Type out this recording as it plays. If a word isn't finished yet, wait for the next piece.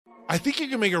I think you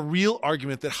can make a real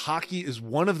argument that hockey is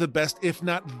one of the best, if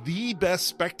not the best,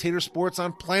 spectator sports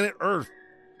on planet Earth.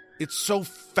 It's so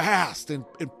fast and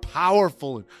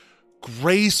powerful and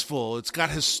graceful. It's got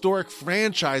historic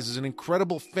franchises and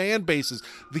incredible fan bases.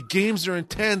 The games are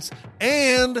intense,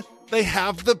 and they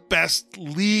have the best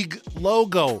league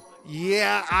logo.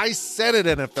 Yeah, I said it,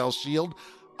 NFL Shield.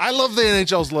 I love the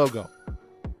NHL's logo.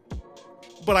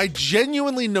 But I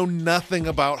genuinely know nothing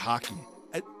about hockey.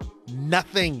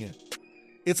 Nothing.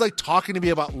 It's like talking to me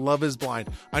about Love is Blind.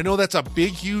 I know that's a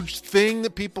big, huge thing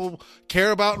that people care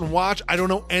about and watch. I don't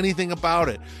know anything about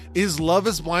it. Is Love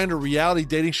is Blind a reality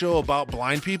dating show about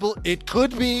blind people? It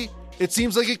could be. It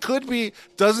seems like it could be.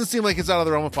 Doesn't seem like it's out of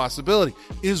the realm of possibility.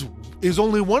 Is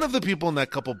only one of the people in that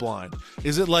couple blind?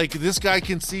 Is it like this guy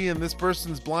can see and this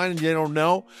person's blind and they don't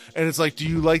know? And it's like, do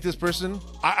you like this person?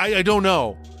 I don't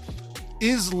know.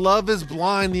 Is Love is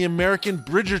Blind the American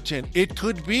Bridgerton? It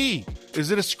could be. Is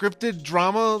it a scripted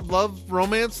drama, love,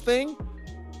 romance thing?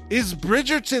 Is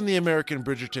Bridgerton the American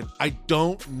Bridgerton? I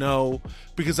don't know,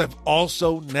 because I've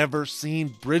also never seen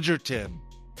Bridgerton.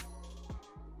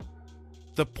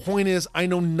 The point is, I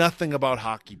know nothing about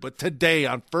hockey, but today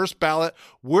on First Ballot,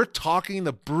 we're talking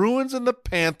the Bruins and the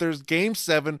Panthers, Game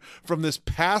 7 from this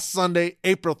past Sunday,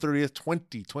 April 30th,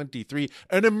 2023,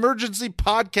 an emergency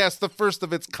podcast, the first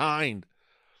of its kind.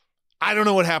 I don't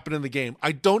know what happened in the game.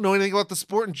 I don't know anything about the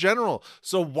sport in general.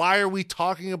 So why are we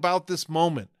talking about this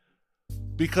moment?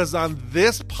 Because on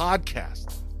this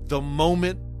podcast, the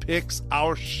moment picks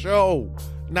our show,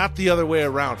 not the other way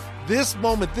around. This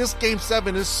moment, this Game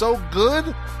 7 is so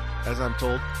good, as I'm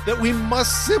told, that we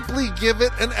must simply give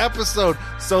it an episode.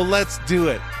 So let's do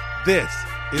it. This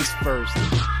is First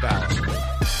Ballot.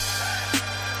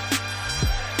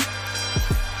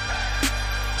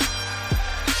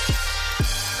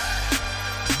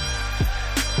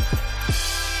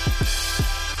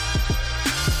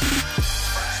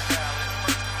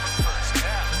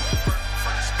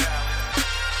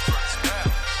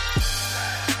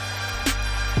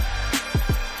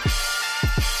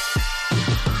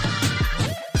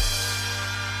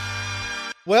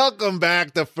 Welcome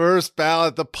back to First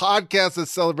Ballot, the podcast that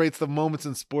celebrates the moments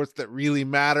in sports that really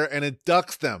matter and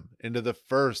inducts them into the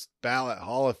First Ballot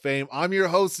Hall of Fame. I'm your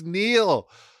host, Neil,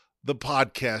 the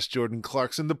podcast Jordan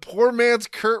Clarkson, the poor man's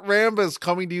Kurt Rambis,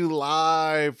 coming to you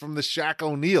live from the Shaq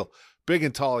O'Neal, big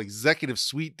and tall executive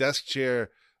suite desk chair,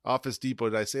 Office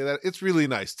Depot. Did I say that? It's really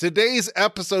nice. Today's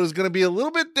episode is going to be a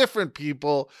little bit different,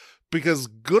 people, because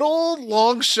good old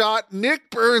long shot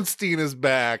Nick Bernstein is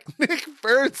back. Nick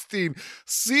Bernstein,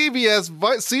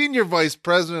 CBS Senior Vice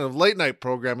President of Late Night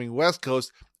Programming West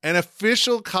Coast, an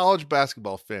official college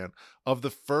basketball fan of the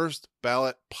First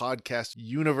Ballot podcast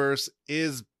universe,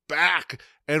 is back.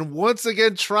 And once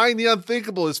again, trying the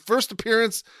unthinkable. His first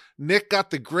appearance, Nick got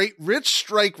the great Rich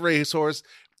Strike racehorse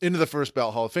into the First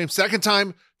Ballot Hall of Fame. Second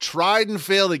time, tried and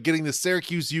failed at getting the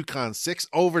Syracuse-UConn 6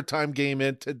 overtime game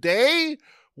in. Today,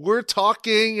 we're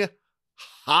talking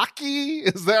hockey.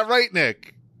 Is that right,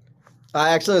 Nick? I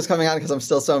actually was coming on because I'm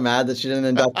still so mad that she didn't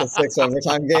induct the 6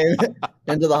 overtime game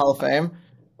into the Hall of Fame.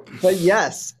 But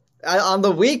yes, on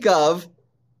the week of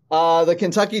the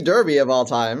Kentucky Derby of all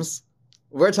times,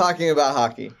 we're talking about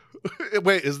hockey.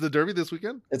 Wait, is the Derby this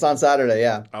weekend? It's on Saturday,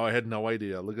 yeah. Oh, I had no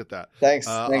idea. Look at that. Thanks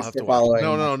for following.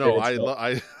 No.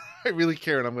 I really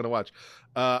care, and I'm going to watch.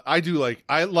 I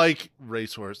like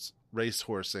racehorsing,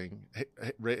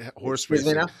 horse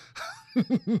racing.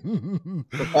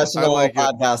 Professional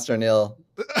podcaster Neil.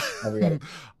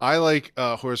 I like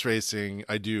horse racing.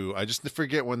 I do. I just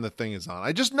forget when the thing is on.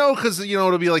 I just know because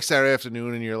it'll be like Saturday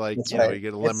afternoon, and you're like, you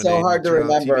get a lemonade. It's so hard to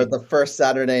remember the first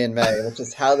Saturday in May, which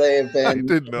is how they've been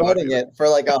promoting it for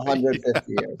like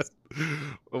 150 years.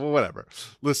 Well, whatever.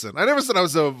 Listen, I never said I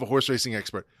was a horse racing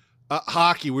expert.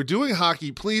 Hockey. We're doing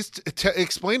hockey. Please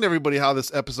explain to everybody how this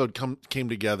episode came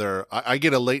together. I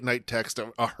get a late night text,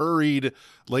 a hurried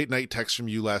late night text from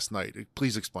you last night.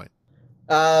 Please explain.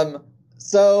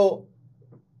 So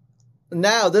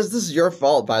now this is your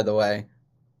fault, by the way.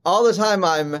 All the time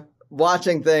I'm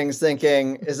watching things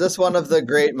thinking, is this one of the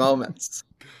great moments?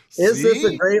 Is this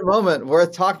a great moment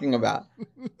worth talking about?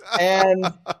 And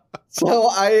so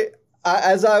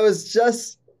as I was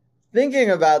just thinking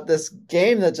about this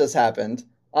game that just happened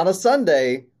on a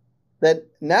Sunday, that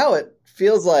now it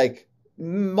feels like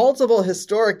multiple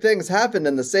historic things happened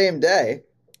in the same day.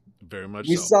 Very much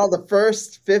We saw the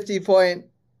first 50-point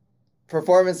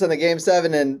performance in the Game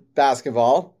 7 in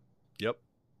basketball. Yep.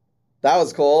 That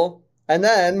was cool. And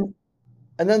then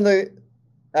the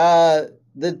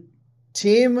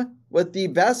team with the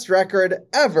best record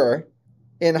ever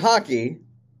in hockey,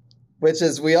 which,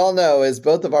 as we all know, is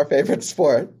both of our favorite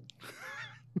sport,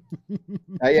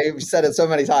 You've said it so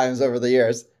many times over the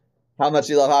years, how much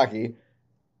you love hockey.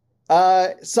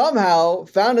 Somehow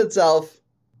found itself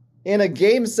in a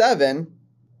game 7,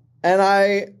 and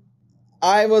I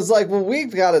was like, well,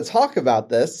 we've got to talk about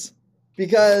this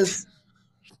because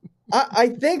I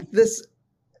think this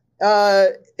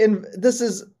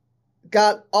has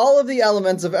got all of the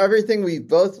elements of everything we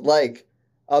both like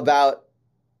about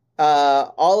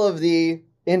all of the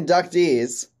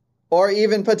inductees or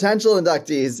even potential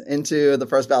inductees into the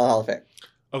First Ballot Hall of Fame.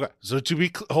 Okay, so to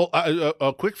be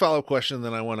a quick follow-up question,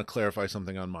 then I want to clarify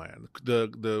something on my end.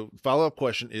 The follow-up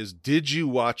question is, did you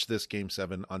watch this Game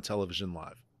 7 on television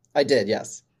live? I did,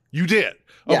 yes. You did?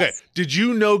 Okay. Yes. Did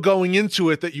you know going into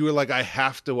it that you were like, I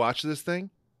have to watch this thing?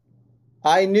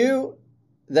 I knew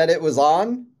that it was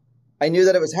on. I knew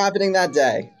that it was happening that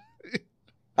day.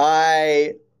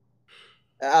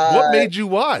 What made you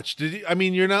watch? I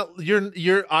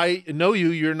know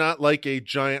you're not like a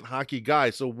giant hockey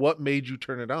guy. So what made you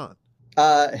turn it on?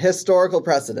 Historical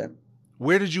precedent.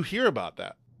 Where did you hear about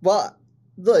that? Well,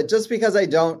 look, just because I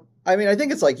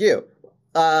think it's like you,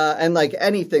 and like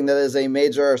anything that is a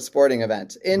major sporting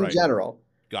event in general.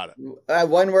 Got it.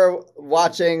 When we're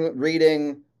watching,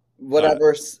 reading,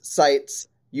 whatever sites,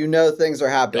 things are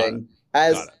happening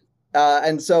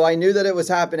and so I knew that it was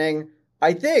happening.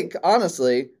 I think,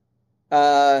 honestly,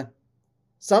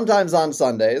 sometimes on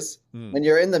Sundays, when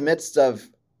you're in the midst of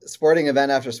sporting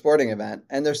event after sporting event,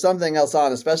 and there's something else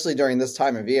on, especially during this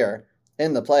time of year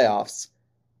in the playoffs,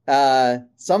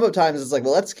 sometimes it's like,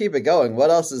 well, let's keep it going.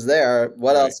 What else is there?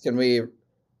 What else can we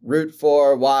root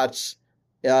for, watch?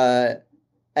 And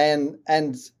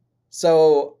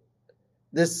so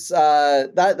this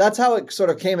that's how it sort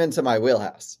of came into my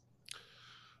wheelhouse.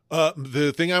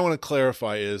 The thing I want to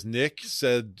clarify is Nick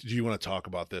said, do you want to talk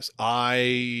about this?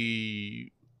 I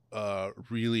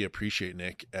really appreciate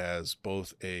Nick as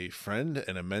both a friend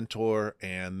and a mentor,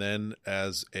 and then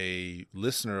as a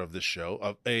listener of this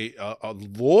show, a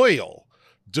loyal,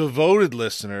 devoted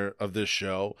listener of this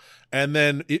show. And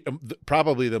then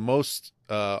probably the most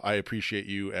I appreciate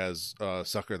you as a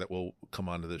sucker that will come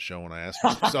onto this show when I ask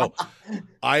you. So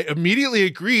I immediately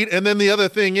agreed. And then the other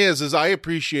thing is I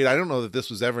don't know that this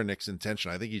was ever Nick's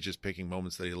intention. I think he's just picking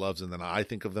moments that he loves, and then I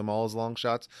think of them all as long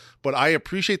shots. But I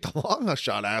appreciate the long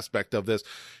shot aspect of this.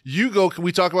 You go, can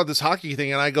we talk about this hockey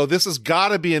thing? And I go, this has got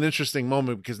to be an interesting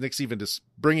moment because Nick's even just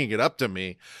bringing it up to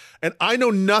me. And I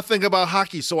know nothing about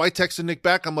hockey. So I texted Nick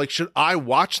back. I'm like, should I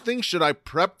watch things? Should I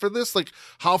prep for this? Like,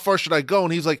 how far should I go?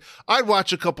 And he's like, I'd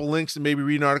watch a couple links and maybe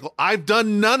read an article. I've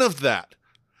done none of that.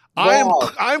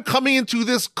 Wow. I'm coming into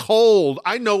this cold.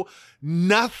 I know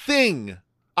nothing.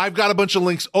 I've got a bunch of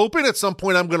links open. At some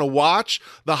point, I'm going to watch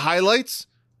the highlights,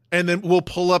 and then we'll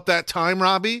pull up that time,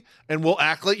 Robbie, and we'll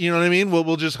act like, you know what I mean?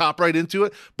 We'll just hop right into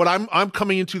it. But I'm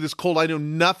coming into this cold. I know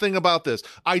nothing about this.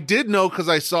 I did know because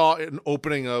I saw an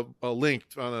opening a link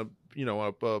on a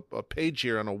page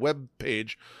here, on a web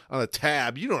page, on a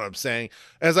tab. You know what I'm saying?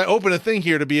 As I open a thing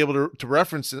here to be able to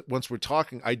reference it once we're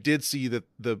talking, I did see that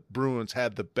the Bruins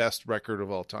had the best record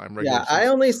of all time. Yeah, I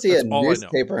only see a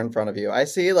newspaper in front of you. I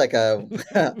see like a.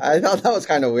 I thought that was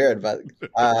kind of weird, but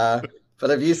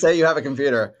if you say you have a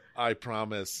computer, I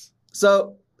promise.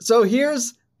 So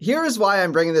here's why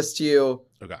I'm bringing this to you.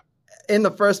 Okay. In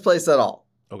the first place at all.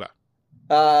 Okay.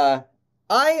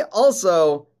 I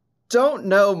also don't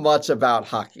know much about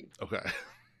hockey. Okay.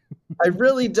 I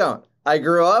really don't. I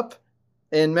grew up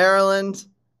in Maryland.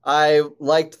 I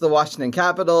liked the Washington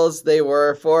Capitals. They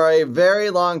were for a very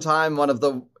long time one of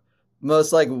the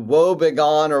most like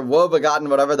woebegone or woebegotten,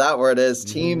 whatever that word is,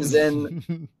 teams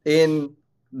in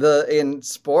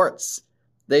sports.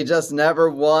 They just never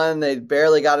won. They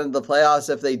barely got into the playoffs.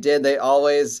 If they did, they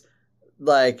always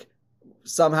like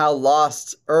somehow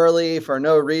lost early for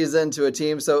no reason to a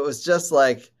team. So it was just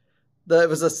like it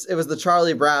was the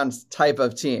Charlie Brown type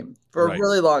of team for a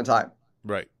really long time.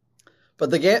 Right.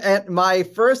 But my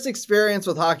first experience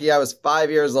with hockey, I was 5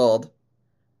 years old.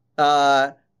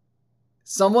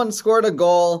 Someone scored a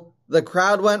goal. The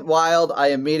crowd went wild. I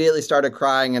immediately started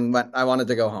crying and I wanted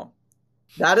to go home.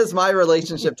 That is my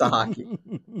relationship to hockey.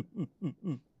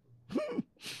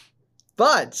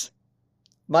 But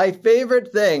my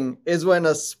favorite thing is when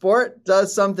a sport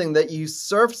does something that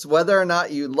usurps whether or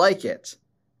not you like it,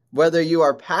 whether you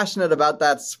are passionate about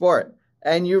that sport,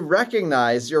 and you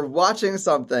recognize you're watching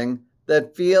something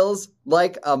that feels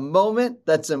like a moment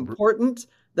that's important,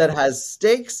 that has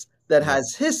stakes, that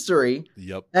has history.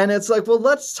 Yep. And it's like, well,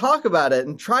 let's talk about it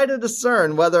and try to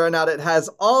discern whether or not it has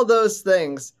all those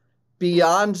things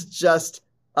beyond just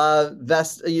a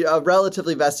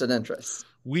relatively vested interest.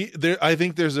 I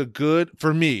think there's a good,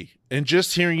 for me, and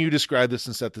just hearing you describe this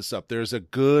and set this up, there's a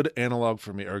good analog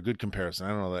for me, or a good comparison. I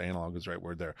don't know that analog is the right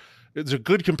word there. It's a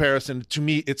good comparison. To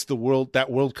me, it's that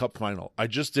World Cup final. I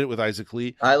just did it with Isaac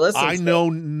Lee. I know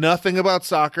nothing about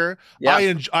soccer.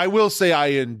 Yeah. I will say I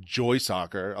enjoy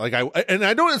soccer.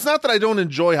 It's not that I don't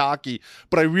enjoy hockey,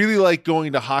 but I really like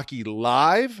going to hockey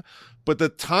live. But the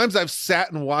times I've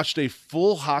sat and watched a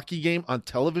full hockey game on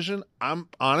television, I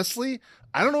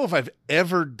don't know if I've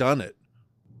ever done it.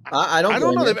 I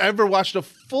don't know if I've ever watched a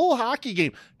full hockey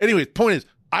game. Anyway, point is,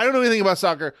 I don't know anything about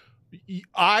soccer.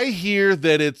 I hear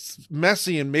that it's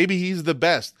Messi and maybe he's the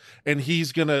best and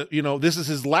he's going to, this is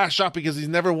his last shot because he's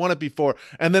never won it before.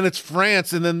 And then it's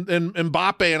France and then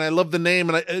Mbappe, and I love the name.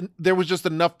 And there was just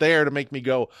enough there to make me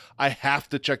go, I have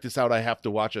to check this out. I have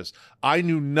to watch this. I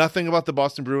knew nothing about the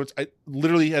Boston Bruins. I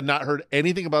literally had not heard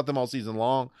anything about them all season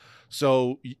long.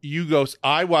 So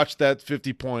I watched that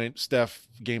 50-point Steph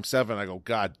game 7. I go,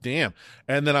 God damn.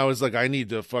 And then I was like, I need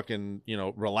to fucking,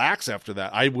 relax after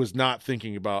that. I was not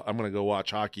thinking about, I'm going to go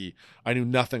watch hockey. I knew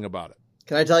nothing about it.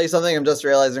 Can I tell you something I'm just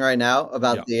realizing right now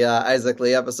about the Isaac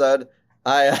Lee episode?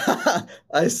 I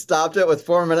stopped it with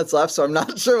 4 minutes left, so I'm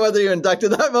not sure whether you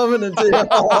inducted that moment into your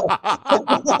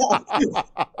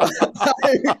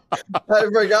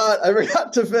I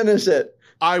forgot to finish it.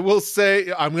 I will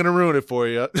say, I'm going to ruin it for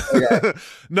you. Okay.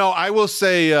 No, I will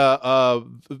say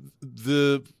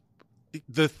the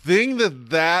thing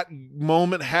that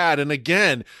moment had, and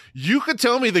again, you could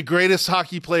tell me the greatest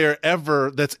hockey player ever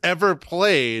that's ever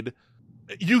played.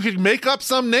 You could make up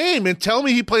some name and tell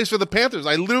me he plays for the Panthers.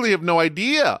 I literally have no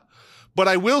idea. But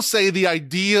I will say the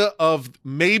idea of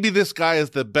maybe this guy is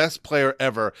the best player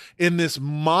ever in this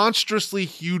monstrously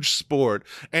huge sport,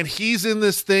 and he's in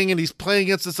this thing and he's playing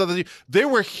against this other team. There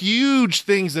were huge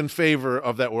things in favor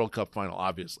of that World Cup final,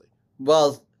 obviously.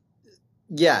 Well,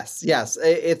 yes.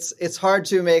 It's hard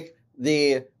to make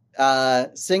the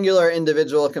singular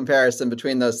individual comparison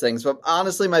between those things. But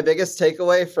honestly, my biggest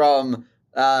takeaway from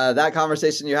that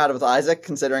conversation you had with Isaac,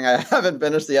 considering I haven't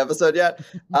finished the episode yet,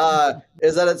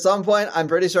 is that at some point, I'm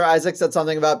pretty sure Isaac said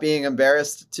something about being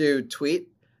embarrassed to tweet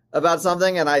about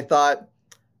something. And I thought,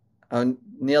 oh,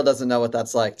 Neil doesn't know what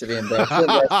that's like to be embarrassed.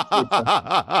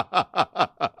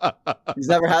 He's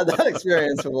never had that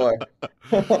experience before.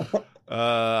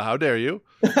 How dare you?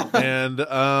 And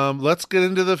let's get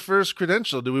into the first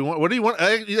credential. What do you want?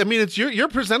 I mean, it's you're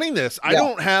presenting this. I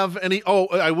don't have any.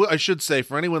 I should say,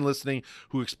 for anyone listening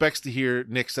who expects to hear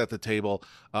Nick's at the table,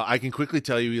 I can quickly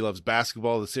tell you he loves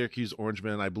basketball, the Syracuse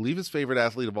Orangemen. I believe his favorite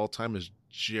athlete of all time is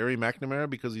Jerry McNamara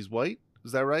because he's white.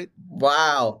 Is that right?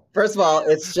 Wow. First of all,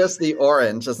 it's just the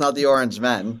orange. It's not the Orange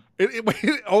Men. Is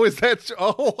that?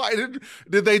 Oh, I didn't.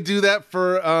 Did they do that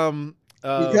for?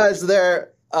 Because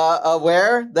they're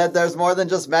aware that there's more than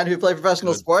just men who play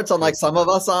professional sports, unlike some of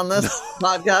us on this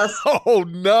podcast. Oh,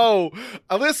 no.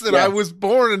 Listen, yes. I was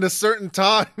born in a certain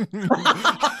time.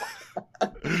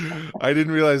 I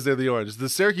didn't realize they're the orange. The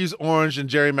Syracuse Orange and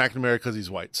Jerry McNamara because he's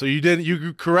white. So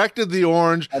you corrected the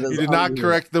orange. You did not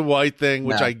correct the white thing,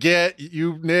 which I get.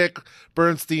 You, Nick,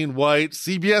 Bernstein, white.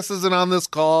 CBS isn't on this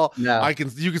call. No.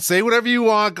 You can say whatever you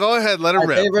want. Go ahead. Let it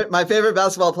rip. My favorite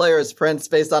basketball player is Prince,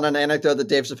 based on an anecdote that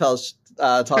Dave Chappelle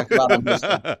talked about on this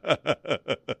show.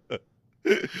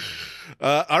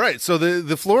 All right. So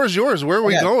the floor is yours. Where are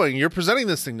we going? You're presenting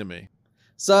this thing to me.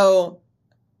 So,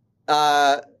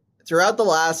 throughout the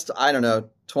last,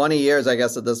 20 years, I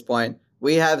guess at this point,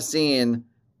 we have seen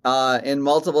in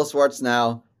multiple sports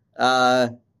now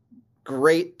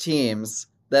great teams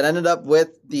that ended up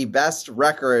with the best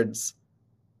records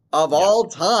of all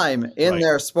time in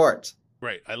their sport.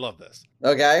 Right. I love this.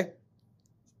 Okay.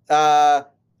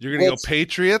 You're going to go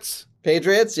Patriots?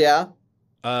 Patriots, yeah.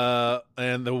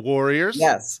 And the Warriors?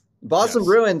 Yes. Boston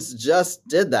Bruins just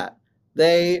did that.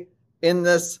 They, in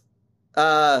this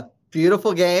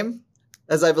beautiful game,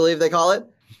 as I believe they call it,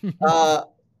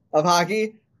 of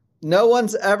hockey, no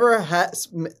one's ever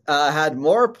had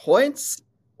more points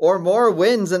or more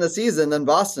wins in a season than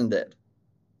Boston did.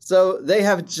 So they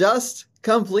have just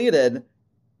completed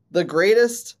the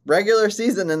greatest regular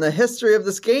season in the history of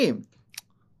this game.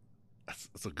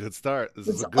 That's a good start.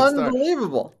 It's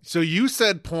unbelievable. So you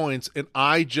said points, and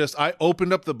I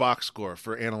opened up the box score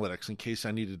for analytics in case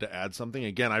I needed to add something.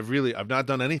 Again, I've not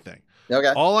done anything.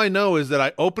 Okay. All I know is that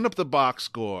I opened up the box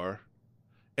score,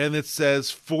 and it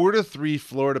says 4-3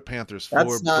 Florida Panthers,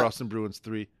 4 Boston Bruins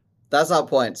 3. That's not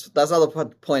points. That's not the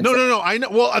points. No. I know.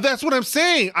 Well, that's what I'm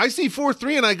saying. I see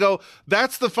 4-3, and I go,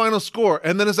 that's the final score.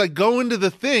 And then as I go into the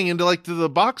thing, to the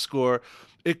box score,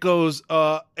 it goes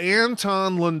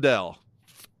Anton Lundell.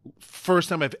 First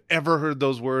time I've ever heard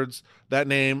those words. that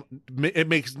name,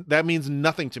 that means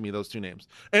nothing to me, those two names.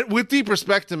 And with deep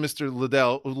respect to Mr.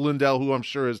 Lundell, who I'm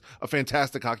sure is a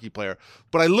fantastic hockey player,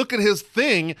 but I look at his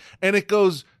thing and it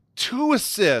goes 2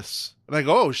 assists. And I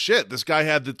go, oh shit, this guy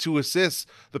had the 2 assists.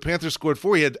 The Panthers scored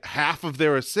 4. He had half of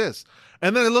their assists.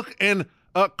 And then I look and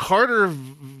Carter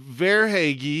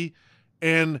Verhaeghe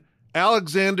and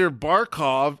Alexander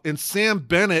Barkov and Sam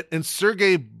Bennett and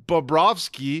Sergei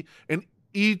Bobrovsky and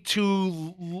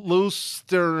E2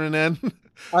 Lusterinen.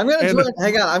 Hang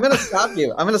on. I'm going to stop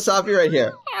you. I'm going to stop you right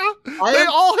here. They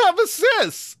all have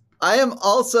assists. I am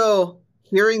also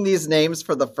hearing these names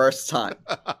for the first time.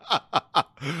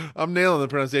 I'm nailing the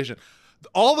pronunciation.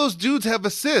 All those dudes have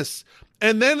assists.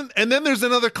 And then there's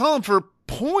another column for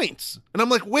points. And I'm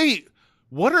like, wait,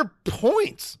 what are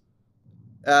points?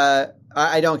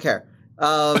 I don't care.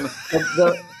 The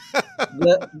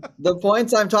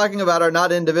points I'm talking about are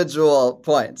not individual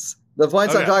points. The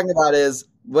points I'm talking about is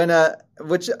when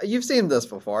which you've seen this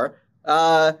before.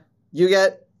 You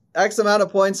get X amount of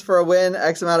points for a win,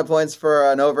 X amount of points for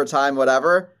an overtime,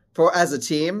 whatever, for as a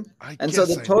team. And so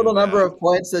the total number of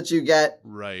points that you get,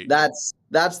 right? That's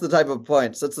the type of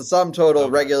points. That's the sum total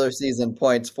regular season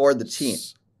points for the team.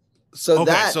 So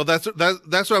that's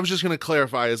what I was just going to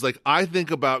clarify is like, I think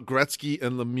about Gretzky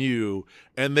and Lemieux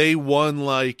and they won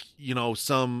like,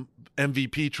 some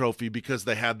MVP trophy because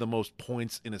they had the most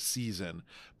points in a season.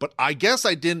 But I guess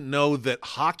I didn't know that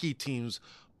hockey teams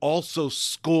also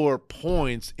score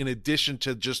points in addition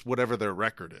to just whatever their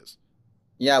record is.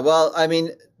 Yeah. Well, I mean,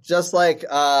 just like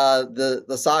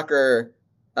the soccer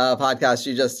podcast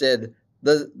you just did,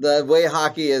 the way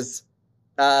hockey is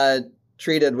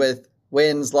treated with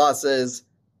wins, losses,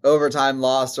 overtime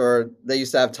loss, or they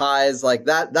used to have ties like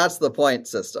that. That's the point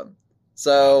system.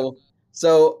 So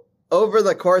over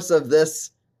the course of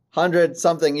this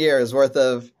 100-something years worth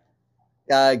of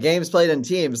games played in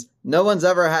teams, no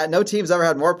team's ever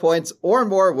had more points or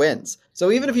more wins.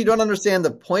 So even if you don't understand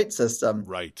the point system,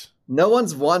 right, no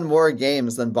one's won more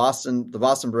games than the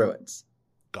Boston Bruins.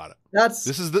 Got it.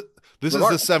 This is the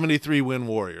 73 win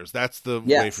Warriors. That's the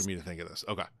way for me to think of this.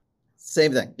 Okay.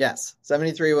 Same thing. Yes.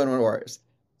 73 win Warriors.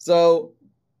 So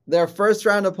their first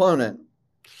round opponent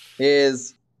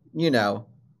is,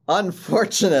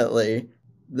 unfortunately,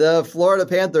 the Florida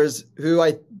Panthers, who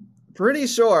I'm pretty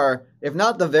sure, if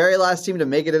not the very last team to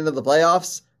make it into the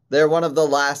playoffs, they're one of the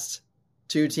last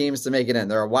 2 teams to make it in.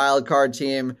 They're a wild card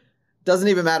team. Doesn't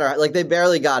even matter. Like, they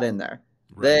barely got in there.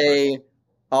 Right.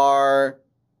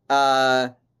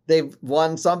 They've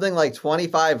won something like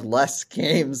 25 less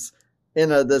games in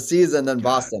the season than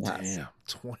Boston has. Damn,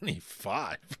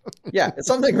 25. Yeah, it's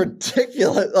something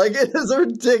ridiculous. Like, it is a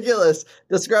ridiculous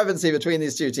discrepancy between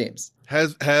these two teams.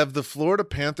 Have the Florida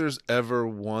Panthers ever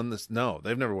won this? No,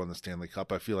 they've never won the Stanley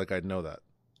Cup. I feel like I'd know that.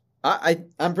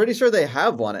 I'm pretty sure they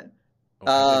have won it.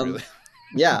 Okay, really?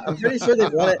 Yeah, I'm pretty sure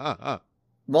they've won it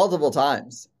multiple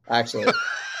times, actually.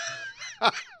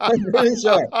 I'm pretty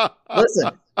sure.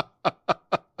 Listen,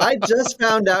 I just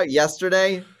found out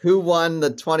yesterday who won the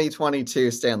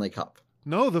 2022 Stanley Cup.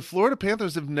 No, the Florida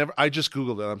Panthers have never. I just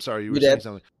Googled it. I'm sorry. You were saying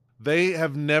something. They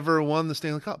have never won the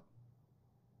Stanley Cup.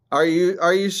 Are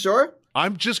you sure? I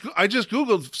just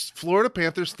Googled Florida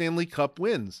Panthers Stanley Cup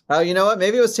wins. Oh, you know what?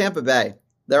 Maybe it was Tampa Bay.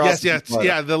 Yes.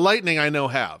 The Lightning I know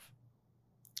have.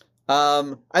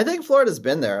 I think Florida's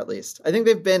been there at least. I think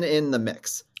they've been in the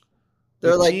mix.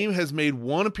 The team has made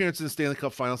one appearance in the Stanley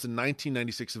Cup Finals in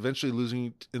 1996, eventually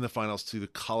losing in the finals to the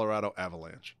Colorado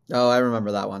Avalanche. Oh, I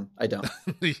remember that one. I don't.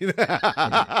 I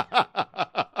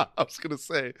was going to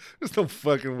say, there's no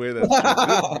fucking way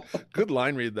that's good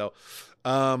line read, though.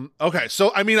 Okay,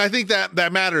 so, I mean, I think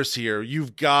that matters here.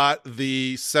 You've got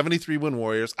the 73-win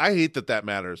Warriors. I hate that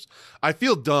matters. I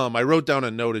feel dumb. I wrote down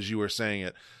a note as you were saying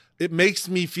it. It makes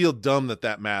me feel dumb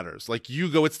that matters. Like, you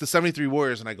go, it's the 73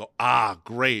 Warriors, and I go,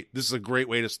 great. This is a great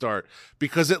way to start.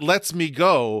 Because it lets me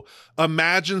go,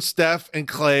 imagine Steph and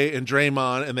Clay and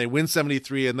Draymond, and they win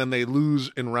 73, and then they lose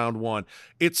in round 1.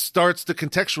 It starts to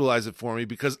contextualize it for me,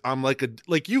 because I'm like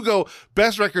you go,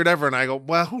 best record ever, and I go,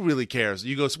 well, who really cares?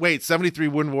 You go, wait, 73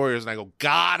 win Warriors, and I go,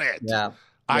 got it. Yeah.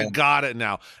 I got it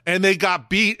now. And they got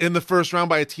beat in the first round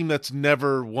by a team that's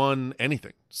never won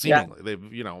anything, seemingly. Yeah.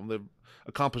 They've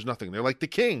accomplished nothing. They're like the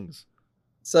Kings.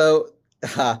 So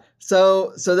then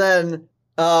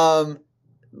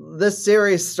this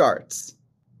series starts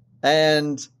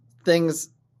and things,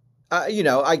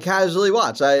 I casually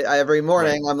watch. I every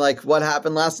morning, right. I'm like, what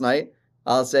happened last night?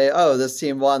 I'll say, oh, this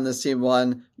team won.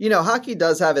 Hockey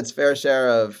does have its fair share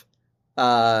of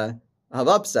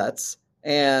upsets,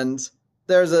 and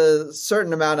there's a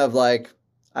certain amount of, like,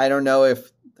 I don't know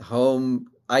if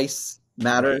home ice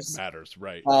matters. Right, matters,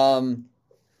 right.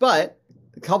 But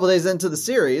a couple days into the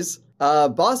series,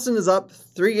 Boston is up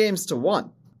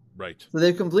 3-1. Right. So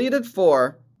they've completed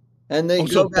 4, and they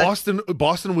go back.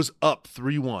 Boston was up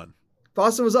 3-1.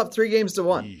 Boston was up 3-1.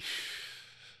 Yeesh.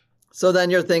 So then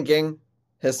you're thinking,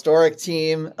 historic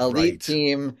team, elite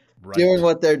team, doing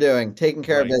what they're doing, taking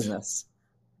care of business.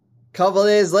 Couple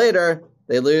days later,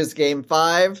 they lose game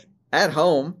 5 at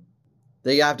home.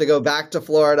 They have to go back to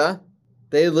Florida.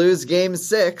 They lose game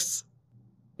 6.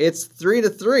 It's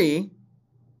 3-3.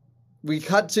 We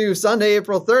cut to Sunday,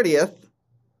 April 30th.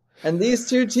 And these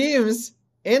two teams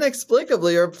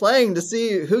inexplicably are playing to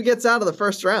see who gets out of the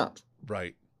first round.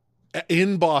 Right.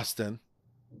 In Boston.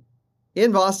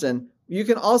 You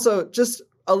can also, just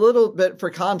a little bit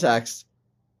for context,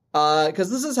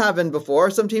 because this has happened before.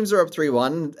 Some teams are up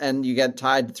 3-1 and you get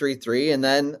tied 3-3, and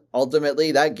then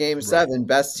ultimately that game 7,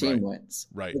 best team wins.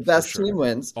 Right. The best team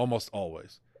wins. Almost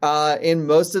always. In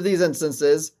most of these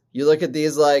instances, you look at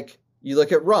these you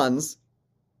look at runs.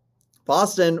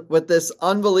 Boston, with this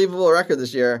unbelievable record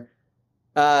this year,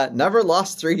 never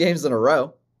lost 3 games in a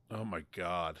row. Oh my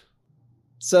God.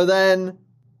 So then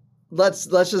let's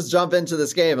just jump into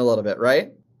this game a little bit,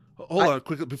 right? Hold on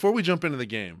quickly before we jump into the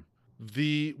game.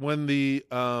 When the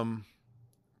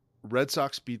Red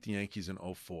Sox beat the Yankees in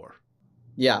 2004.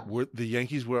 Yeah. The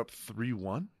Yankees were up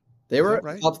 3-1? They were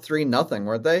up 3-0,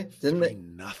 weren't they? Didn't they?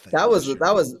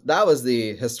 3-0. That was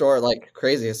the historic,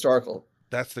 crazy historical.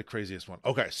 That's the craziest one.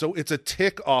 Okay, so it's a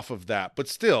tick off of that, but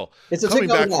still, it's coming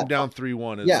back from down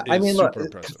 3-1 is super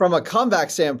impressive. From a comeback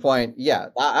standpoint, yeah,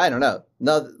 I don't know.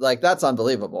 No, that's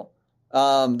unbelievable.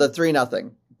 The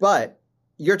 3-0. But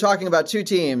you're talking about two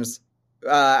teams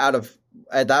out of,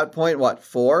 at that point, what,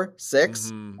 4, 6?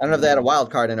 Mm-hmm. I don't know if they had a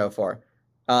wild card in 2004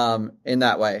 in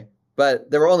that way.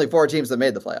 But there were only 4 teams that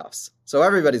made the playoffs. So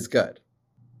everybody's good.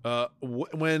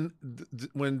 When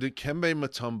Dikembe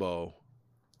Mutombo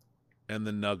and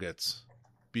the Nuggets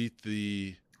beat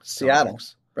the Seattle,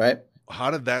 Celtics, right?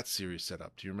 How did that series set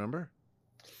up? Do you remember?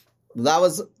 That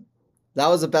was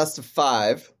a best of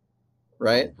 5,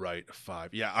 right? Oh, right,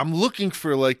 5. Yeah, I'm looking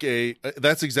for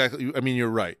that's exactly. I mean, you're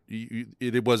right.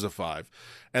 It was a 5,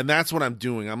 and that's what I'm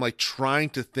doing. I'm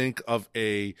trying to think of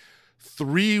a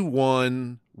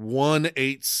 3-1,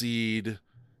 1-8 seed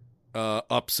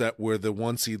upset where the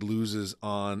 1 seed loses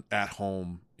at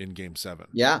home in Game 7.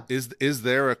 Yeah. Is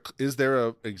there a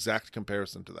exact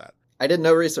comparison to that? I did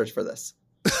no research for this.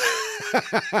 I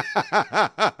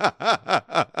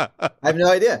have no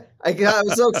idea. I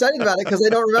was so excited about it because I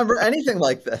don't remember anything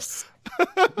like this.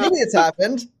 Maybe it's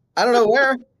happened. I don't know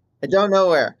where. I don't know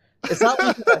where. It's not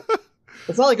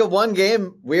like a one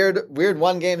game weird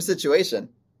 1 game situation.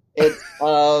 It's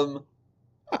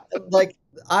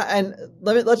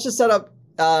let's just set up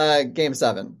Game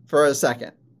 7 for a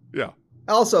second. Yeah.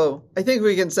 Also, I think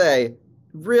we can say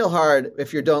real hard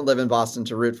if you don't live in Boston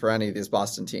to root for any of these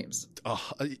Boston teams.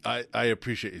 Oh, I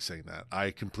appreciate you saying that.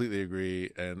 I completely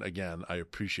agree, and again, I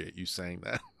appreciate you saying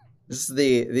that. This is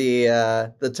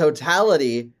the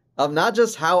totality of not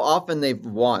just how often they've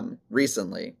won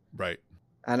recently, right,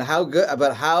 and how good,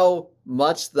 but how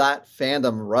much that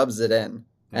fandom rubs it in.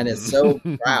 And is so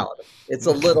proud. It's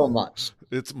a little much.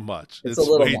 It's much. It's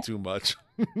way too much.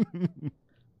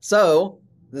 So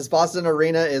this Boston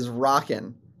arena is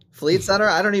rocking. Fleet Center?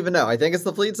 I don't even know. I think it's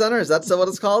the Fleet Center. Is that still what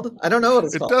it's called? I don't know what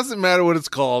it's called. It doesn't matter what it's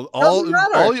called.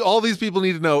 All these people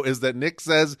need to know is that Nick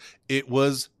says it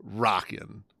was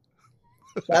rocking.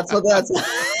 That's what that's.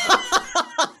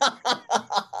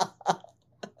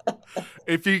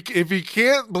 If you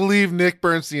can't believe Nick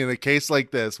Bernstein in a case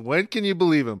like this, when can you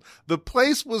believe him? The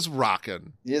place was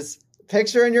rocking. Just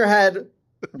picture in your head,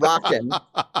 rocking.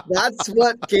 That's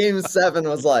what Game 7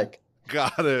 was like.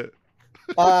 Got it.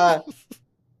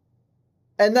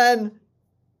 And then,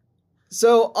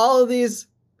 so all of these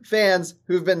fans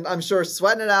who've been, I'm sure,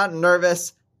 sweating it out and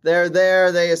nervous, they're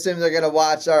there. They assume they're going to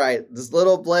watch, all right, this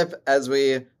little blip as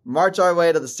we march our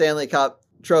way to the Stanley Cup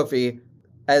trophy.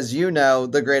 As you know,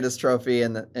 the greatest trophy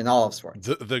in all of sports.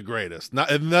 The greatest.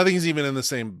 Nothing's even in the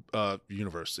same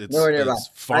universe. It's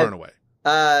far and away.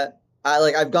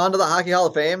 I've gone to the Hockey Hall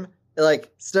of Fame.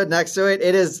 Stood next to it.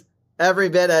 It is every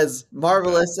bit as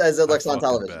marvelous as it looks on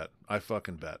television. I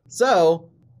fucking bet. So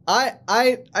I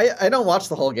don't watch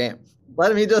the whole game.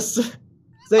 Let me just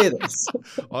say this.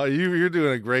 Oh, you're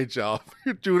doing a great job.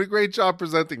 You're doing a great job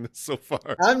presenting this so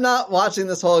far. I'm not watching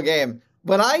this whole game.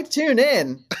 When I tune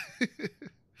in.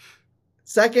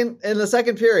 In the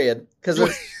second period, because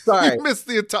sorry, you missed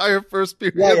the entire first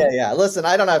period. Yeah. Listen,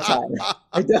 I don't have time.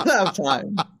 I don't have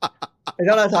time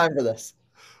for this.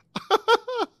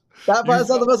 That's not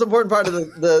the most important part of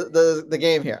the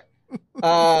game here.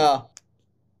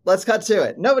 Let's cut to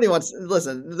it. Nobody wants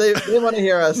listen. They want to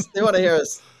hear us. They want to hear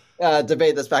us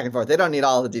debate this back and forth. They don't need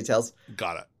all the details.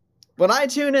 Got it. When I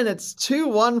tune in, it's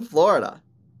 2-1 Florida.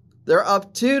 They're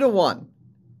up 2-1.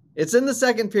 It's in the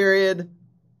second period.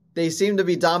 They seem to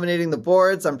be dominating the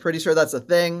boards. I'm pretty sure that's a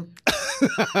thing.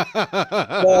 The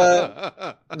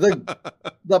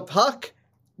puck,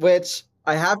 which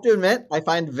I have to admit, I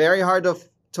find very hard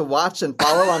to watch and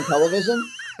follow on television.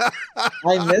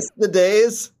 I miss the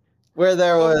days where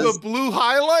there was the blue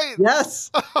highlight.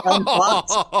 Yes, on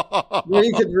Fox, where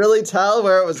you could really tell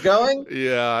where it was going.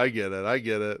 Yeah, I get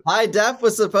it. High def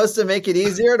was supposed to make it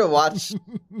easier to watch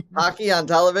hockey on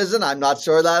television. I'm not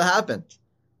sure that happened.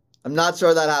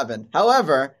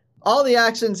 However, all the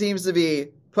action seems to be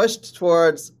pushed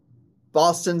towards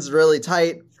Boston's really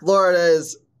tight. Florida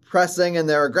is pressing and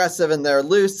they're aggressive and they're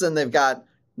loose and they've got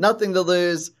nothing to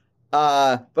lose.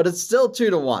 But it's still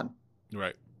 2-1.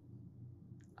 Right.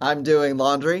 I'm doing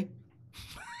laundry.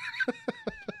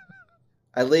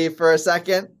 I leave for a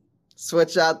second,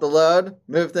 switch out the load,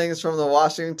 move things from the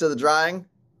washing to the drying.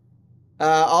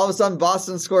 All of a sudden,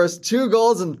 Boston scores 2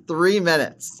 goals in 3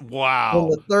 minutes. Wow. In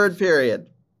the third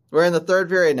period. We're in the third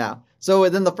period now. So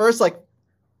within the first, I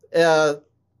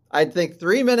think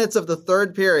 3 minutes of the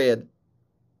third period,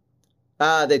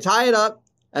 they tie it up,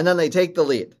 and then they take the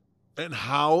lead. And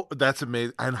that's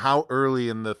amazing. And how early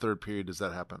in the third period does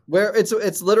that happen? Where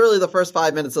it's literally the first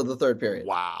 5 minutes of the third period.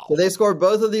 Wow. So they scored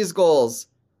both of these goals.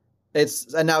 And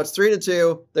now it's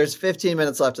 3-2. There's 15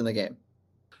 minutes left in the game.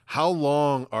 How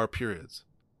long are periods?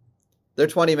 They're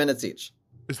 20 minutes each.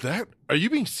 Are you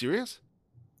being serious?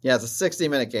 Yeah, it's a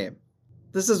 60-minute game.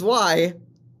 This is why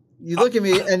you look at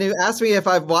me and you ask me if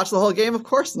I've watched the whole game. Of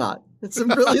course not. It's a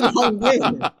really long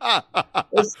game.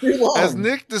 It's too long. As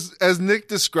Nick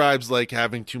describes, like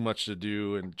having too much to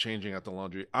do and changing out the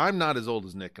laundry, I'm not as old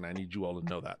as Nick, and I need you all to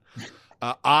know that.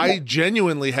 I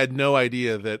genuinely had no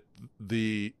idea that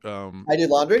the I do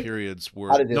laundry periods were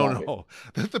laundry.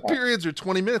 That the periods are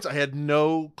 20 minutes. I had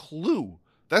no clue.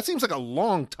 That seems like a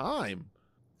long time.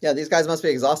 Yeah, these guys must be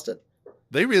exhausted.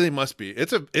 They really must be.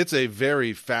 It's a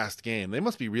very fast game. They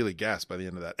must be really gassed by the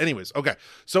end of that. Anyways, okay.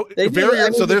 So don't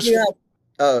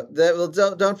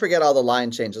forget all the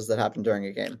line changes that happen during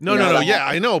a game. No. Yeah,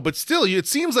 I know, but still, it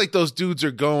seems like those dudes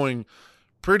are going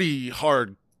pretty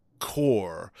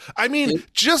hardcore. I mean,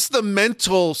 just the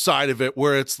mental side of it,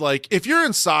 where it's like if you're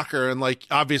in soccer and like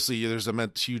obviously there's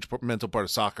a huge mental part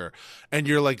of soccer, and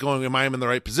you're like going, "Am I in the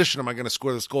right position? Am I going to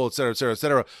score this goal?" Et cetera, et cetera, et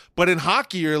cetera. But in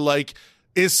hockey, you're like,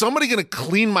 is somebody going to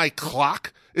clean my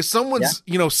clock? Is someone's,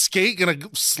 skate going to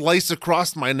slice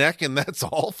across my neck and that's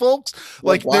all, folks?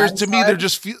 Like there's, to me, they're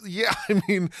just, I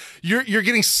mean, you're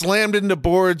getting slammed into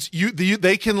boards.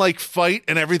 They can like fight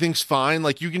and everything's fine.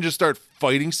 Like you can just start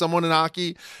fighting someone in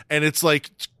hockey and it's like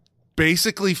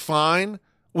basically fine,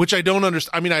 which I don't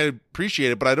understand. I mean, I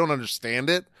appreciate it, but I don't understand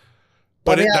it.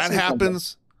 But that happens.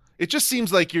 Something. It just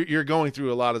seems like you're going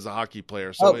through a lot as a hockey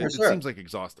player. So it seems like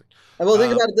exhausting. Well,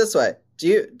 think about it this way.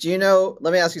 Do you know,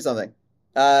 let me ask you something.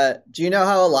 Do you know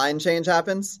how a line change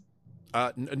happens?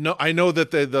 No, I know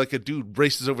that like a dude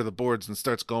races over the boards and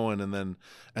starts going, and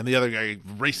the other guy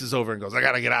races over and goes, "I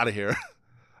gotta get out of here."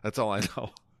 That's all I know.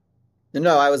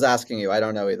 No, I was asking you. I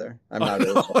don't know either. I'm not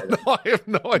really sure. No, I have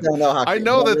no idea. I don't know hockey.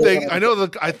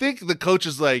 I think the coach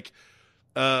is like,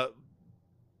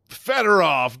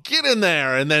 Fedorov, get in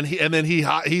there, and then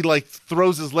he like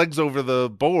throws his legs over the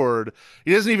board.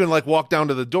 He doesn't even like walk down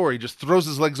to the door. He just throws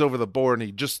his legs over the board and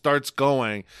he just starts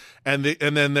going. And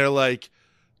then they're like,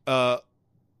 Yzerman,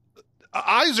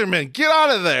 get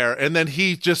out of there. And then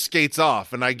he just skates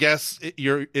off. And I guess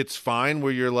it's fine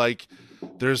where you're like,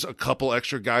 there's a couple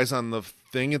extra guys on the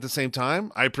thing at the same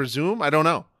time. I presume. I don't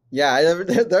know. Yeah,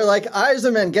 they're like,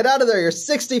 Yzerman, get out of there. You're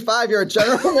 65. You're a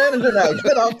general manager now.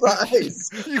 Get off the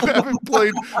ice. You haven't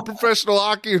played professional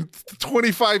hockey in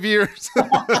 25 years.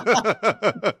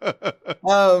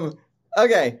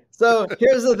 Okay, so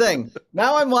here's the thing.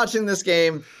 Now I'm watching this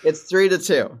game. It's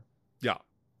 3-2. Yeah.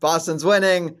 Boston's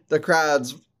winning. The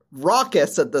crowd's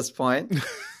raucous at this point.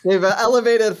 They've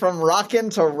elevated from rockin'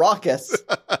 to raucous.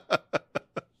 Do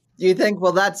you think,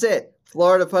 well, that's it?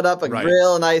 Florida put up a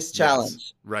real nice challenge.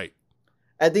 Yes. Right.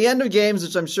 At the end of games,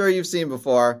 which I'm sure you've seen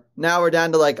before, now we're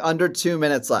down to like under 2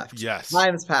 minutes left. Yes.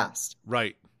 Time's passed.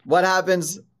 Right. What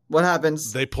happens?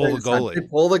 They pull the goalie. They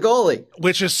pull the goalie.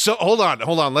 Which is so hold on.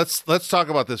 Let's talk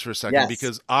about this for a second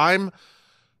because I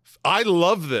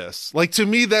love this. Like to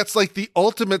me, that's like the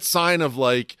ultimate sign of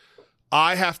like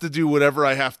I have to do whatever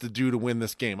I have to do to win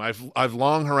this game. I've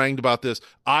long harangued about this.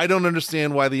 I don't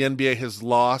understand why the NBA has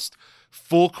lost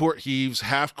full court heaves,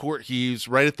 half court heaves,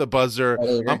 right at the buzzer.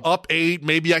 I'm up 8.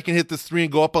 Maybe I can hit this 3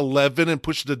 and go up 11 and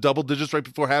push it to double digits right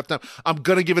before halftime. I'm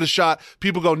going to give it a shot.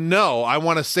 People go, no, I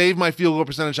want to save my field goal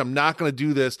percentage. I'm not going to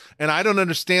do this. And I don't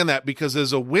understand that, because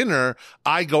as a winner,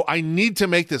 I go, I need to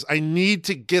make this. I need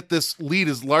to get this lead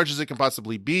as large as it can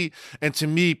possibly be. And to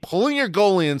me, pulling your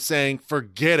goalie and saying,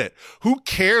 forget it. Who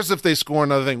cares if they score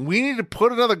another thing? We need to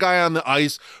put another guy on the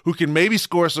ice who can maybe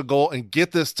score us a goal and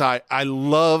get this tie. I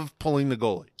love pulling the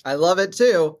goalie. I love it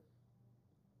too.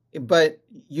 But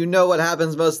you know what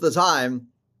happens most of the time.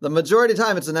 The majority of the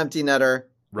time, it's an empty netter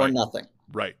or nothing.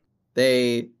 Right.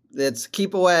 It's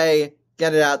keep away,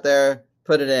 get it out there,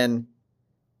 put it in.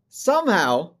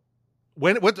 Somehow.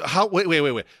 Wait.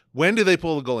 When do they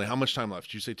pull the goalie? How much time left?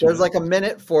 Did you say 2 There's minutes? like a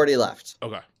minute 40 left.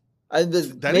 Okay.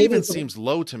 That even seems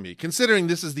low to me, considering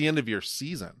this is the end of your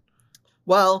season.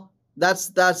 Well, that's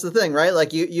the thing, right?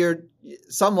 Like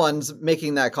someone's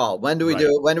making that call. When do we do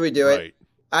it? When do we do it?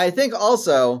 I think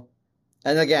also,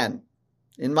 and again,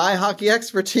 in my hockey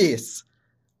expertise,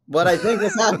 what I think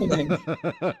is happening,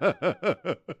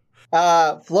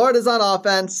 Florida's on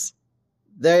offense.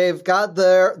 They've got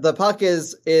the puck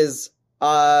is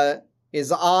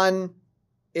on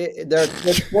they're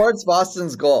towards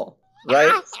Boston's goal,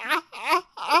 right?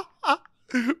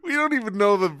 We don't even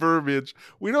know the verbiage.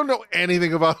 We don't know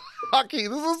anything about hockey.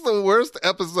 This is the worst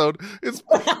episode.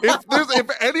 If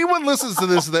anyone listens to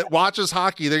this that watches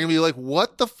hockey, they're going to be like,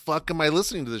 what the fuck am I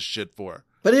listening to this shit for?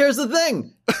 But here's the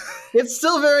thing. It's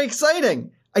still very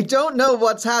exciting. I don't know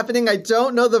what's happening. I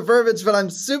don't know the verbiage, but I'm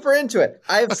super into it.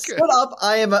 I've stood up.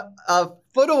 I am a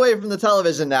foot away from the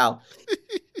television now.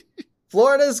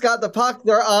 Florida's got the puck.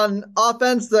 They're on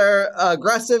offense. They're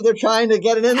aggressive. They're trying to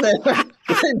get it in there.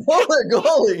 They pull their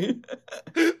goalie.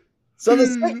 So the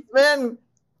sixth man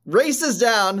races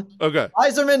down. Okay.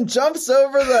 Yzerman jumps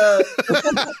over the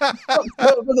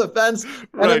fence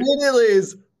and immediately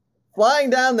is flying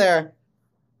down there.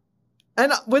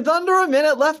 And with under a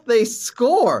minute left, they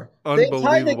score. They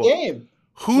tie the game.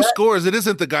 Who scores? It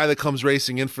isn't the guy that comes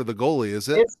racing in for the goalie, is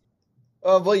it?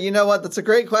 Well, you know what? That's a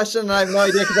great question, and I have no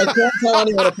idea because I can't tell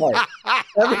anyone apart.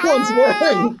 Everyone's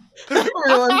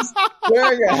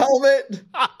wearing a helmet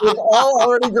with all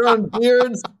already grown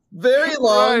beards, very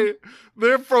long. Right.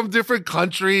 They're from different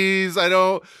countries. I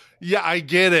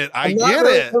get it. I get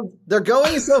it. They're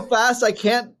going so fast, I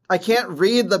can't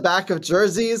read the back of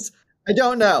jerseys. I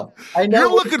don't know. I know you're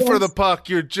looking for the puck.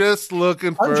 You're just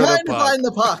looking for the puck. I'm trying to find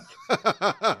the puck.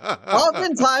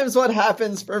 Oftentimes what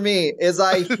happens for me is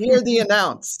I hear the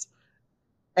announce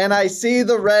and I see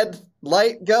the red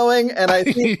light going and I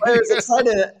see players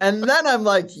excited. And then I'm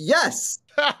like, yes,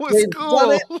 that was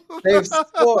cool. They've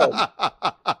scored.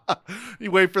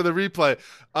 You wait for the replay.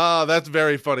 That's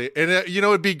very funny. And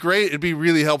it'd be great. It'd be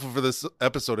really helpful for this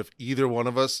episode if either one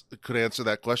of us could answer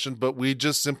that question, but we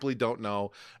just simply don't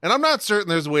know. And I'm not certain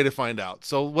there's a way to find out.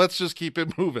 So let's just keep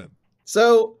it moving.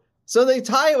 So they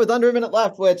tie it with under a minute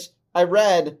left, which I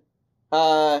read,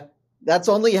 that's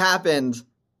only happened,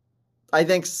 I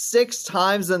think, 6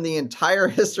 times in the entire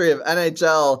history of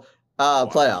NHL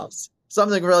playoffs.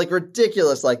 Something really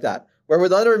ridiculous like that, where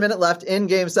with under a minute left in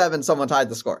Game 7, someone tied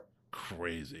the score.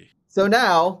 Crazy. So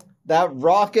now that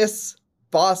raucous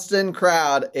Boston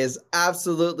crowd is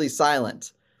absolutely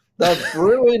silent. The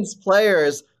Bruins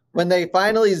players, when they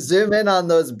finally zoom in on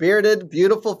those bearded,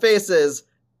 beautiful faces,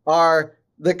 are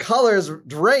the colors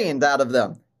drained out of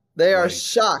them. They are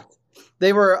shocked.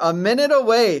 They were a minute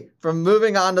away from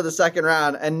moving on to the second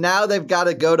round, and now they've got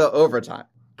to go to overtime.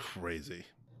 Crazy.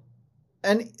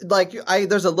 And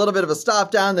there's a little bit of a stop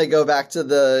down. They go back to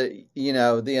the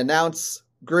announce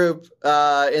group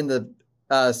in the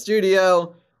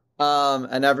studio,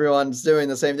 and everyone's doing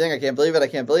the same thing. I can't believe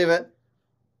it.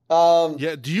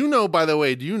 Yeah. Do you know, by the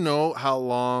way, how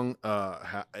long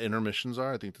intermissions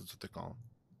are? I think that's what they call them.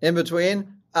 In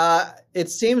between, it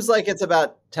seems like it's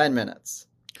about 10 minutes.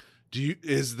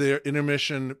 Is there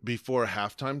intermission before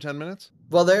halftime 10 minutes?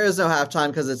 Well, there is no halftime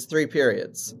because it's 3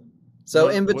 periods. So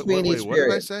in between each period. What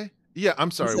did I say? Yeah,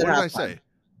 I'm sorry. What did I say?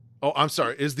 Oh, I'm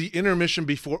sorry. Is the intermission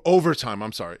before overtime?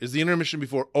 I'm sorry. Is the intermission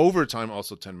before overtime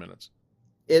also 10 minutes?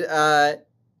 I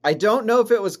don't know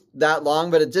if it was that long,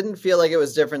 but it didn't feel like it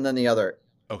was different than the other.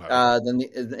 Okay. Than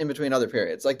the in between other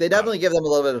periods. Like they definitely give them a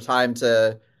little bit of time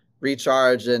to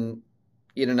recharge and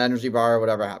eat an energy bar or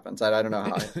whatever happens. I don't know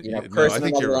how. Curse in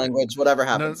another language, whatever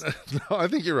happens. No, I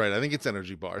think you're right. I think it's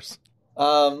energy bars.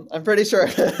 I'm pretty sure.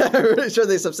 I'm pretty sure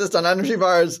they subsist on energy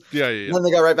bars. Yeah. And then they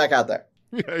go right back out there.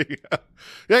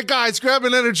 Yeah, guys, grab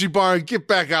an energy bar and get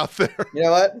back out there. You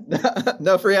know what?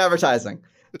 No free advertising.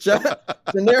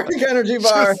 Generic energy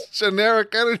bar. Just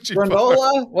generic energy bar.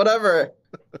 Granola, whatever.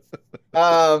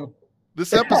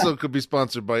 This episode could be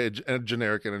sponsored by a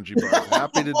generic energy bar.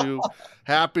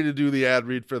 Happy to do the ad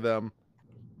read for them.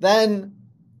 Then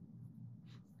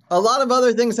a lot of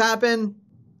other things happen.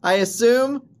 I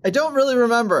assume. I don't really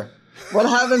remember what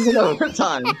happens in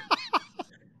overtime.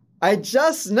 I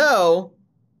just know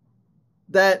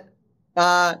that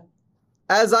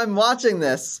as I'm watching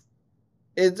this,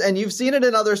 and you've seen it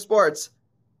in other sports,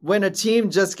 when a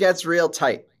team just gets real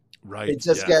tight. Right. They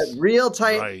just get real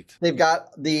tight. Right. They've got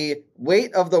the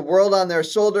weight of the world on their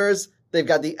shoulders. They've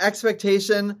got the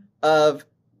expectation of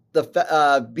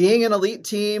the being an elite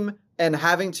team and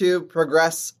having to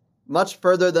progress much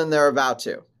further than they're about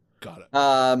to. Got it.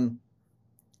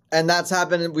 And that's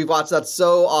happened. We've watched that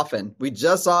so often. We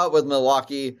just saw it with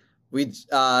Milwaukee.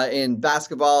 In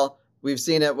basketball, we've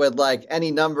seen it with like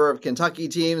any number of Kentucky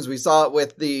teams. We saw it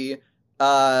with in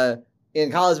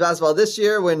college basketball this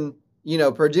year when,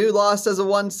 Purdue lost as a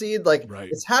 1 seed. Like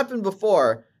It's happened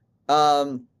before.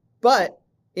 But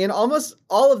in almost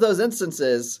all of those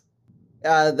instances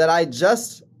that I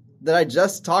just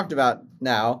talked about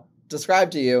now,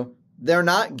 described to you, they're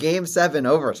not game 7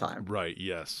 overtime. Right.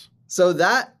 Yes. So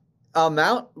that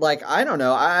amount, I don't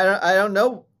know. I don't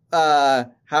know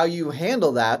how you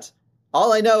handle that.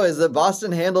 All I know is that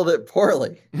Boston handled it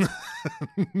poorly.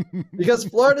 Because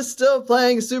Florida's still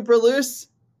playing super loose.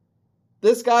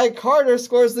 This guy Carter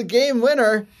scores the game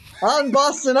winner on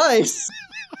Boston ice.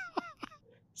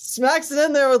 Smacks it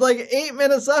in there with 8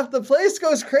 minutes left. The place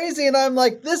goes crazy, and I'm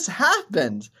like, this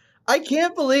happened. I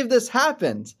can't believe this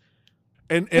happened.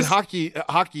 And hockey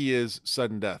is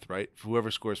sudden death, right?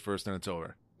 Whoever scores first, then it's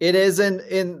over. It is in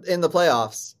the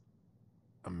playoffs.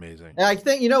 Amazing. And I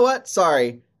think, you know what?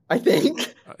 Sorry. I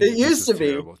think it used to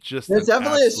be. There's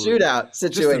definitely a shootout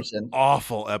situation. Just an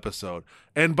awful episode.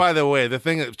 And by the way, the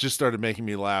thing that just started making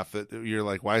me laugh, that you're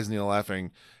like, why is Neil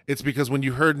laughing? It's because when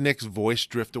you heard Nick's voice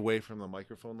drift away from the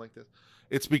microphone like this,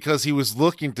 it's because he was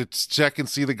looking to check and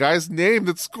see the guy's name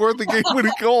that scored the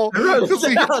game-winning goal. Because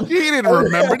he didn't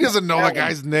remember. He doesn't know the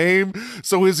guy's name.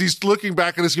 So as he's looking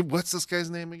back at his, what's this guy's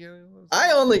name again?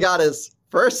 I only got his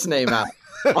first name out.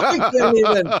 I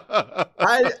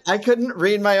couldn't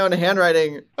read my own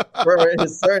handwriting for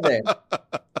his surname.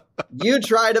 You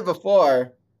tried it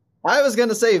before. I was going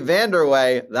to say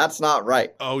Vanderway. That's not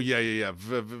right. Oh, yeah. I'm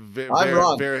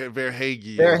wrong.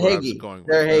 Verhaeghe. Verhaeghe.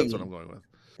 That's what I'm going with.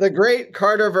 The great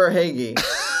Carter Verhaeghe,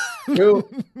 who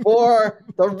for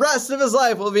the rest of his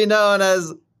life will be known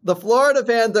as the Florida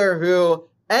Panther who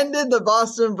ended the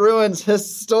Boston Bruins'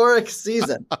 historic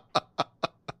season.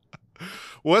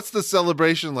 What's the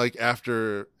celebration like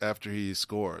after he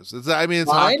scores? It's Mine?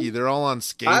 hockey. They're all on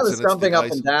skates. I was jumping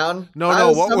up and down. No.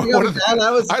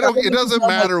 It doesn't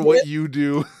matter what you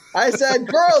do. I said,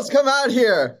 girls, come out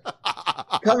here.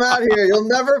 Come out here. You'll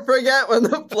never forget when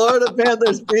the Florida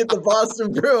Panthers beat the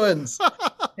Boston Bruins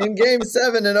in Game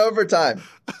 7 in overtime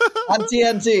on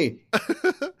TNT.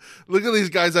 Look at these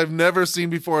guys I've never seen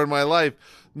before in my life.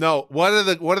 No, what are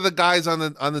the guys on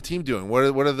the team doing? What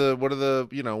are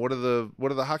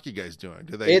the hockey guys doing?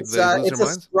 Do they? It's a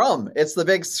scrum. It's the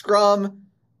big scrum.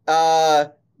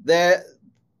 And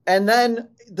then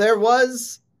there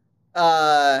was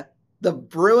the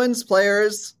Bruins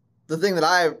players. The thing that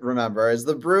I remember is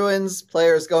the Bruins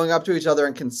players going up to each other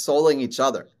and consoling each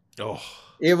other. Oh,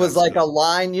 it was like a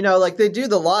line, like they do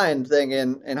the line thing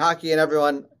in hockey, and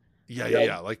everyone.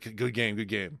 Yeah. Like good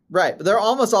game. Right. But they're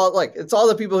almost all it's all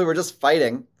the people who were just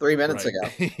fighting 3 minutes ago.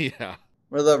 Yeah.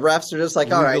 Where the refs are just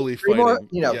like, all right, three more,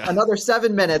 another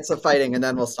 7 minutes of fighting and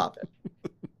then we'll stop it.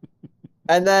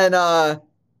 and then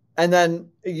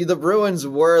the Bruins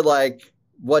were like,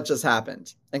 what just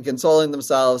happened? And consoling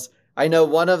themselves. I know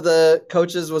one of the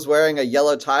coaches was wearing a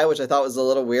yellow tie, which I thought was a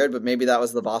little weird, but maybe that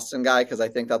was the Boston guy because I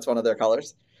think that's one of their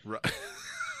colors. Right.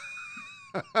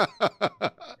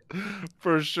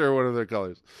 For sure, one of their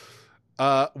colors.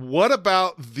 What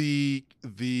about the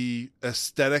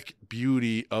aesthetic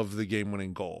beauty of the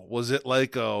game-winning goal? Was it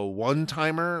like a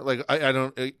one-timer? Like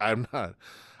I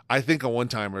think a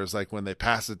one-timer is like when they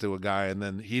pass it to a guy and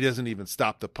then he doesn't even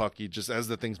stop the puck. He just, as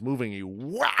the thing's moving, he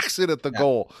whacks it at the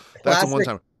goal. That's a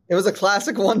one-timer. It was a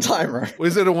classic one-timer.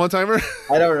 Was it a one-timer?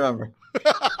 I don't remember.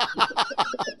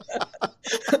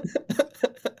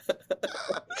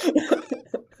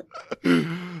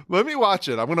 Let me watch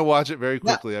it. I'm going to watch it very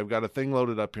quickly. I've got a thing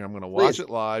loaded up here. I'm going to watch it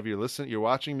live. You're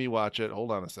watching me watch it.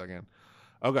 Hold on a second.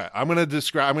 Okay. I'm going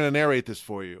to narrate this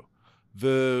for you.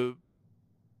 It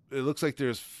looks like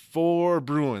there's 4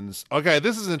 Bruins. Okay.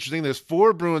 This is interesting. There's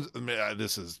 4 Bruins.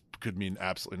 This is could mean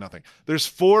absolutely nothing. There's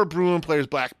 4 Bruin players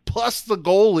black plus the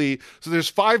goalie. So there's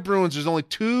 5 Bruins. There's only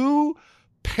 2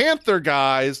 Panther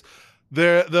guys.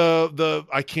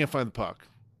 I can't find the puck.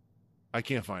 I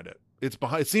can't find it. It's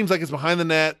behind. It seems like it's behind the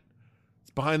net.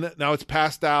 It's behind the. Now it's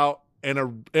passed out. And a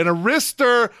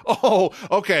wrister. Oh,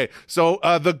 okay. So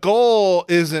the goal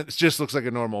isn't. It just looks like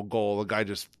a normal goal. The guy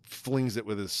just flings it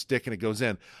with his stick and it goes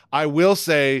in. I will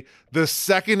say the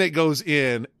second it goes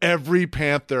in, every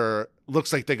Panther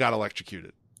looks like they got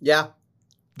electrocuted. Yeah.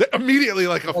 Immediately,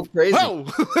 like a crazy. Whoa.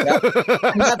 Yep.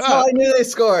 That's how I knew they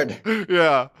scored.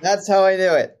 Yeah. That's how I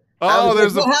knew it. Oh,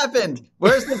 what happened?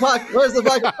 Where's the puck? Where's the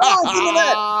puck?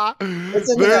 Oh, it's in the net.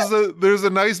 It's in the net. There's a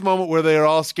nice moment where they are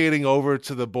all skating over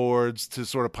to the boards to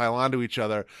sort of pile onto each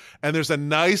other, and there's a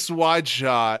nice wide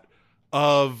shot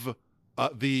of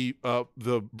the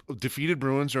defeated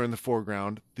Bruins are in the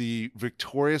foreground, the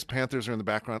victorious Panthers are in the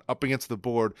background, up against the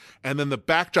board, and then the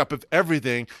backdrop of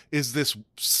everything is this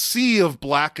sea of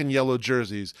black and yellow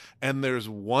jerseys, and there's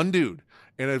one dude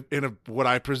in a what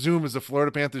I presume is a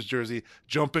Florida Panthers jersey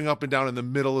jumping up and down in the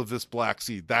middle of this black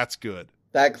sea. That's good.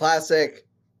 That classic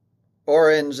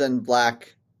orange and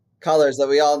black colors that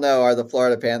we all know are the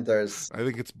Florida Panthers. I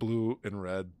think it's blue and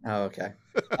red. Oh, okay.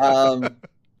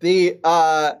 The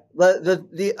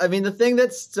thing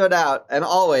that stood out, and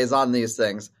always on these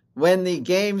things, when the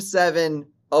Game 7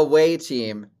 away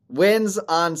team wins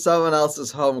on someone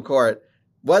else's home court,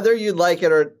 whether you like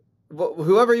it or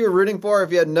whoever you're rooting for,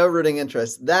 if you had no rooting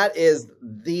interest, that is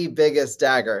the biggest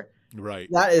dagger. Right.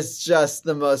 That is just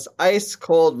the most ice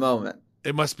cold moment.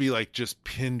 It must be like just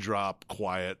pin drop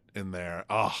quiet in there.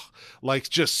 Oh, like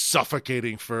just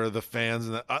suffocating for the fans.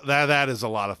 And that is a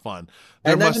lot of fun.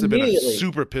 There must have been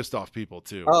super pissed off people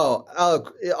too. Oh,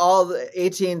 all the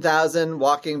 18,000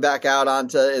 walking back out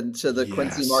into the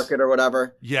Quincy Market or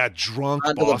whatever. Yeah, drunk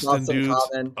Boston dudes.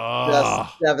 Common,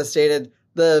 just devastated.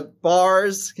 The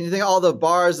bars, can you think of all the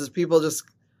bars as people just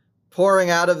pouring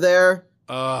out of there?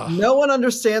 No one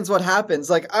understands what happens.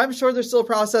 Like, I'm sure they're still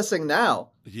processing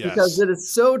now. Yes. Because it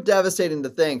is so devastating to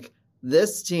think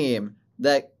this team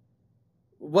that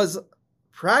was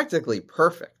practically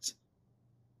perfect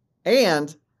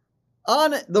and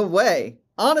on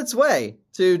its way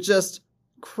to just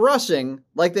crushing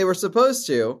like they were supposed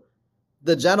to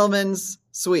the gentleman's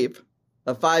sweep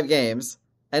of 5 games,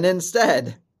 and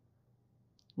instead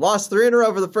lost 3 in a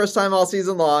row for the first time all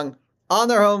season long on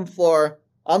their home floor,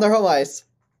 on their home ice,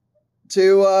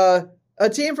 to a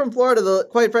team from Florida that,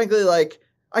 quite frankly, like,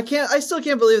 I still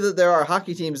can't believe that there are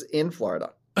hockey teams in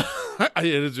Florida.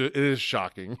 It is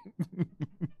shocking.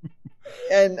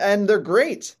 and they're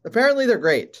great. Apparently they're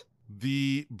great.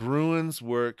 The Bruins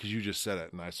were, because you just said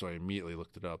it, and so I immediately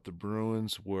looked it up. The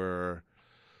Bruins were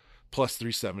plus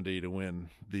 370 to win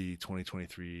the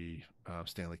 2023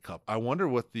 Stanley Cup. I wonder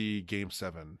what the Game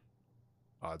 7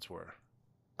 odds were.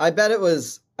 I bet it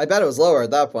was lower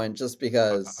at that point, just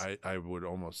because I would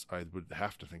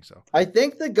have to think so. I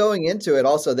think that going into it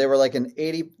also, they were like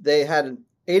they had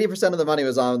 80% of the money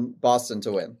was on Boston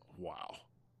to win. Wow.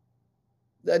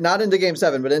 Not into Game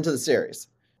 7, but into the series.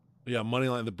 Yeah, money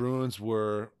line. The Bruins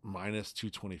were minus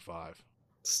 225.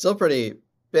 Still pretty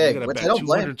big, which I don't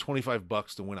blame.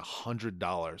 $225 to win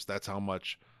 $100. That's how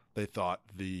much they thought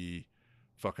the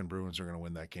fucking Bruins are going to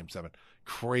win that Game 7.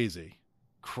 Crazy.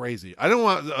 I'm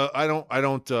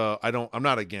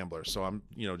not a gambler, so I'm,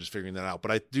 just figuring that out. But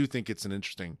I do think it's an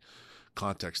interesting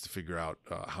context to figure out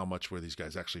how much were these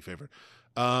guys actually favored.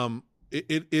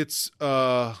 It's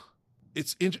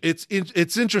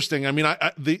interesting. I mean,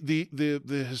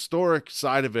 the historic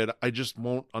side of it, I just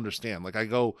won't understand. Like, I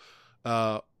go,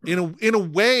 in a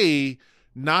way,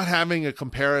 not having a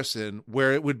comparison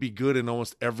where it would be good in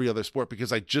almost every other sport,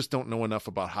 because I just don't know enough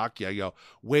about hockey. I go,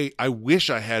 wait, I wish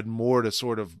I had more to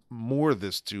sort of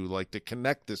this to, like, to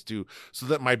connect this to, so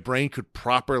that my brain could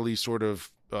properly sort of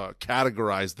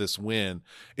categorize this win.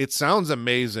 It sounds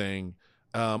amazing.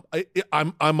 I'm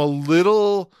a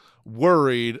little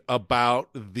worried about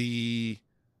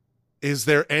is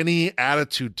there any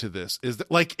attitude to this?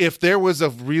 Like, if there was a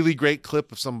really great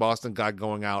clip of some Boston guy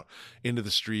going out into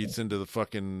the streets, into the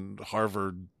fucking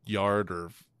Harvard yard or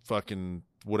fucking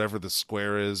whatever the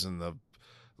square is, and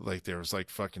there was like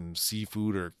fucking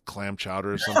seafood or clam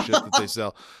chowder or some shit that they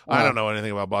sell. I don't know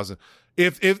anything about Boston.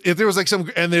 If there was like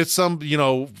there's some,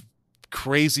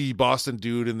 crazy Boston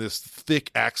dude in this thick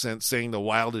accent saying the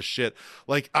wildest shit,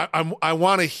 like, I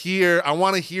want to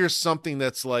hear something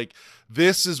that's like,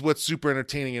 this is what's super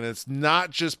entertaining, and it's not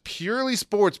just purely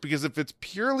sports, because if it's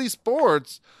purely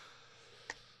sports,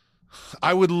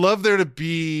 I would love there to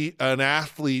be an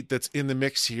athlete that's in the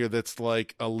mix here that's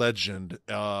like a legend,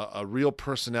 a real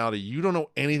personality. You don't know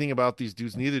anything about these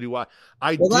dudes, neither do I.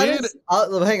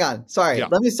 Hang on. Sorry. Yeah.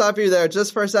 Let me stop you there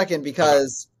just for a second,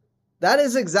 because that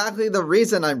is exactly the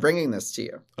reason I'm bringing this to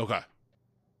you. Okay.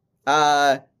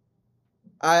 I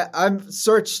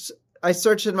searched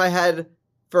in my head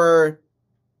for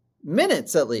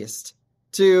minutes at least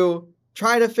to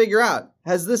try to figure out,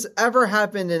 has this ever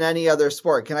happened in any other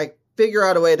sport? Can I figure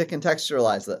out a way to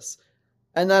contextualize this?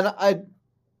 And then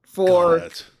for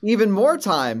even more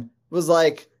time, was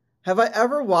like, have I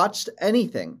ever watched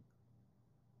anything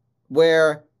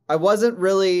where I wasn't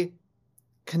really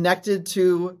connected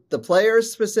to the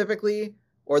players specifically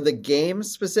or the game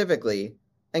specifically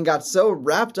and got so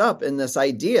wrapped up in this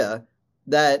idea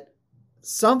that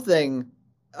something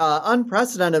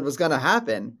unprecedented was going to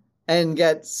happen and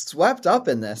get swept up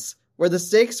in this, where the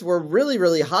stakes were really,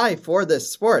 really high for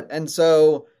this sport. And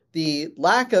so the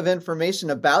lack of information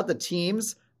about the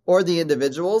teams or the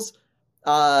individuals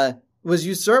was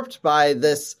usurped by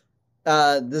this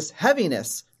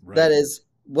heaviness that is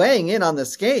weighing in on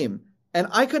this game. And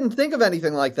I couldn't think of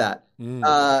anything like that.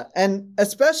 And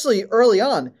especially early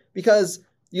on, because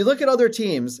you look at other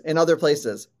teams in other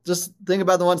places, just think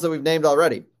about the ones that we've named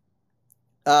already.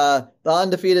 The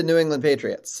undefeated New England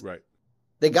Patriots. Right.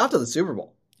 They got to the Super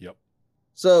Bowl. Yep.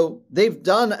 So they've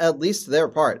done at least their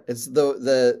part. It's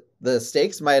the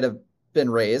stakes might have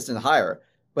been raised and higher,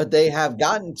 but they have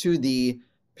gotten to the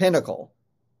pinnacle.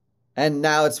 And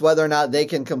now it's whether or not they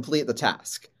can complete the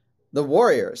task. The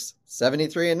Warriors,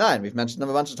 73-9. We've mentioned them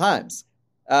a bunch of times.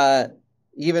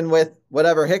 Even with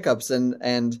whatever hiccups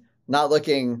and not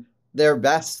looking their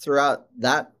best throughout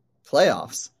that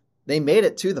playoffs, they made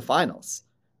it to the finals.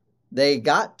 They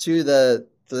got to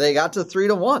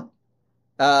 3-1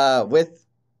 with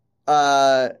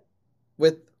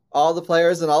all the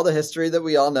players and all the history that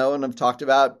we all know and have talked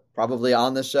about probably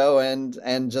on the show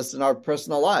and just in our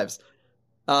personal lives.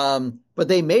 But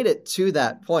they made it to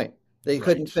that point. They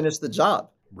couldn't finish the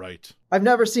job. Right. I've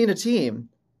never seen a team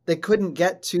that couldn't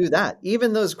get to that.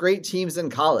 Even those great teams in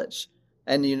college.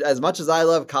 And as much as I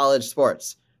love college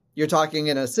sports, you're talking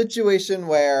in a situation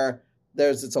where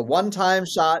it's a one-time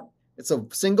shot. It's a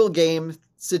single game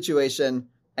situation.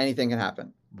 Anything can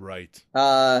happen. Right.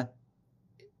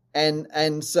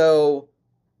 And so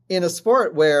in a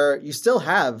sport where you still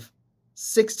have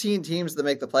 16 teams that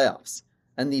make the playoffs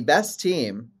and the best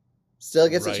team still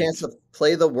gets a chance to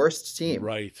play the worst team.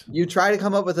 Right. You try to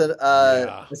come up with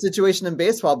a situation in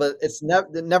baseball, but it's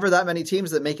never that many teams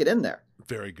that make it in there.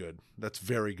 Very good. That's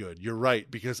very good. You're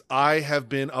right, because I have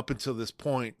been up until this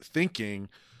point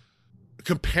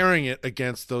comparing it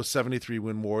against those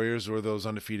 73-win Warriors or those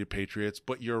undefeated Patriots,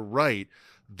 but you're right.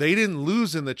 They didn't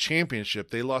lose in the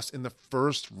championship. They lost in the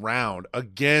first round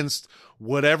against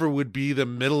whatever would be the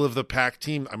middle of the pack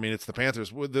team. I mean, it's the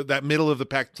Panthers, that middle of the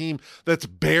pack team that's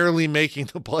barely making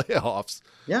the playoffs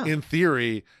in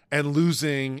theory and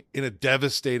losing in a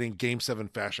devastating Game 7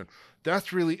 fashion.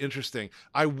 That's really interesting.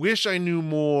 I wish I knew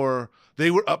more.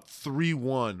 They were up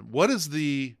 3-1. What is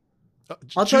the...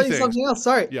 I'll tell you something else.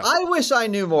 Sorry. Yeah. I wish I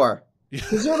knew more.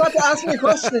 Because you're about to ask me a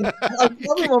question. I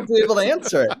probably won't be able to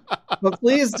answer it. But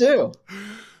please do.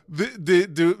 Of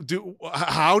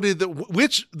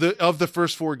the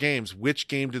first four games, which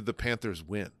game did the Panthers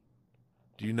win?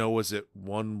 Do you know, was it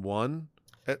 1-1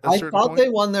 at a certain point? They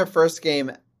won their first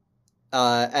game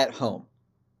at home.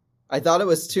 I thought it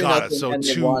was 2-0. So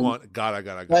 2-1. Got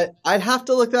it. But I'd have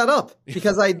to look that up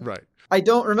because I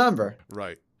don't remember.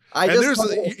 Right.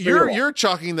 You're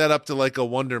chalking that up to like a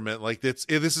wonderment. Like this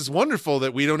is wonderful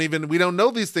that we don't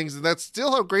know these things, and that's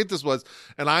still how great this was.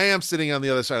 And I am sitting on the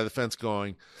other side of the fence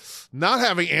going, not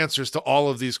having answers to all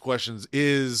of these questions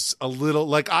is a little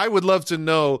like, I would love to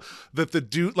know that the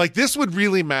dude, like, this would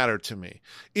really matter to me.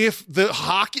 If the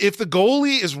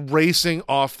goalie is racing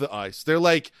off the ice, they're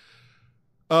like,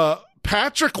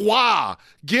 Patrick Waugh,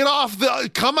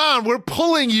 come on, we're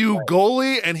pulling you,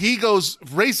 goalie. And he goes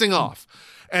racing off.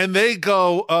 And they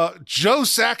go, Joe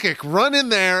Sakic, run in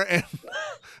there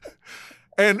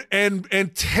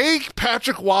and take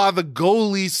Patrick Waugh the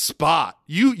goalie's spot.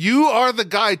 You are the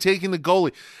guy taking the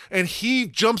goalie. And he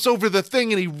jumps over the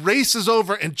thing and he races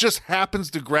over and just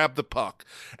happens to grab the puck.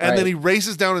 And then he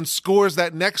races down and scores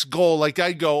that next goal. Like,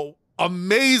 I go,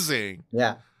 amazing.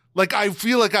 Yeah. Like, I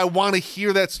feel like I want to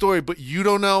hear that story, but you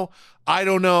don't know. I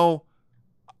don't know.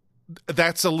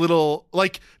 That's a little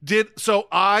like,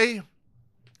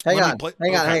 Hang on.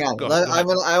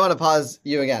 I want to pause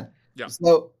you again. Yeah.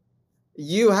 So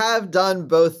you have done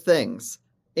both things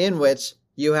in which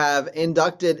You have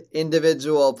inducted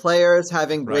individual players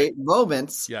having great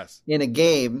moments in a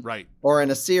game or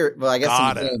in a series. Well, I guess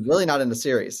in a game, really not in a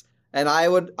series. And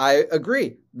I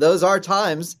agree. Those are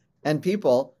times and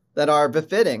people that are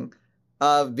befitting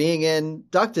of being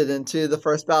inducted into the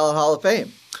first ballot Hall of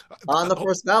Fame on the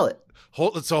first ballot.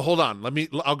 Hold on.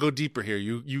 I'll go deeper here.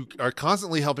 You are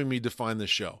constantly helping me define this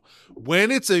show.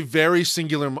 When it's a very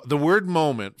singular, the word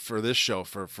moment for this show,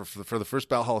 for the first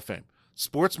ballot Hall of Fame,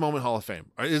 Sports Moment Hall of Fame.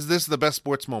 Is this the best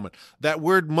sports moment? That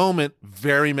word moment,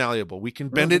 very malleable. We can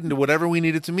bend it into whatever we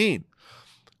need it to mean.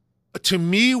 To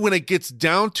me, when it gets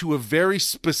down to a very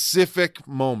specific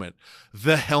moment,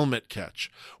 the helmet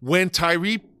catch. When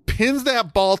Tyree pins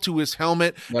that ball to his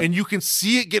helmet and you can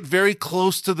see it get very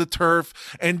close to the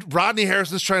turf and Rodney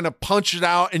Harrison's trying to punch it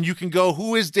out and you can go,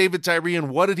 who is David Tyree and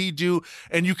what did he do?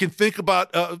 And you can think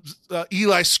about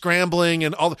Eli scrambling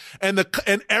and all, and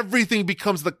everything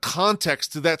becomes the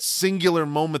context to that singular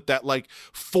moment, that like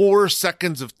 4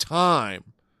 seconds of time.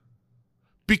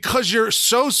 Because you're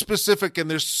so specific and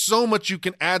there's so much you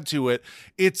can add to it,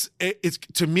 it's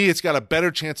to me, it's got a better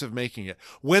chance of making it.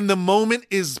 When the moment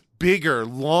is bigger,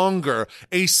 longer,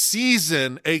 a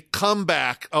season, a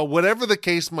comeback, whatever the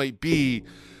case might be,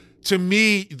 to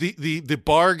me, the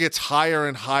bar gets higher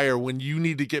and higher when you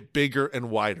need to get bigger and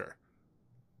wider.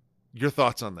 Your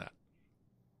thoughts on that?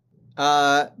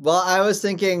 Well, I was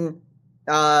thinking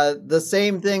the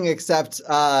same thing, except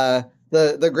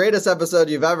the greatest episode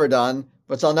you've ever done,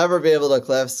 which I'll never be able to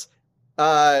eclipse,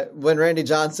 when Randy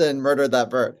Johnson murdered that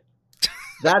bird.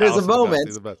 That is a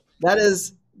moment. That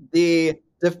is the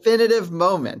definitive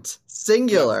moment.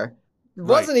 Singular. It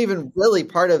wasn't even really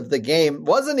part of the game.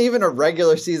 Wasn't even a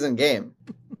regular season game.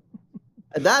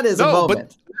 That is a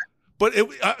moment. But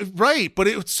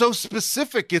it's so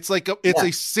specific. It's like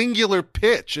a singular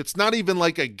pitch. It's not even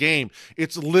like a game.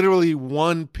 It's literally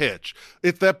one pitch.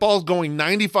 If that ball's going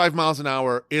 95 miles an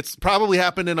hour, it's probably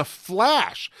happened in a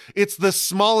flash. It's the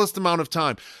smallest amount of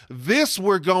time.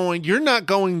 You're not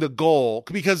going the goal,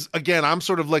 because again, I'm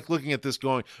sort of like looking at this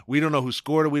going, we don't know who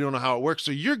scored it. We don't know how it works. So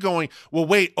you're going, well,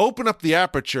 wait, open up the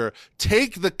aperture,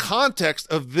 take the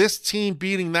context of this team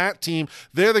beating that team.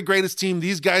 They're the greatest team.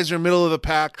 These guys are middle of the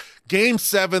pack. Game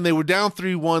 7, they were down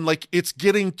 3-1. Like, it's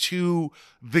getting to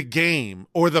the game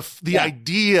or the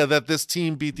idea that this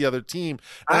team beat the other team.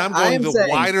 And I'm going, the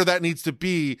wider that needs to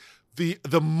be,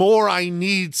 the more I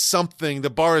need something. The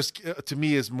bar is, to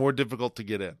me, is more difficult to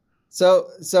get in. So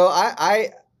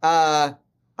I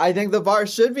think the bar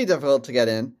should be difficult to get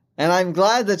in, and I'm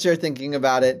glad that you're thinking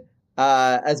about it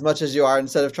as much as you are,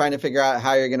 instead of trying to figure out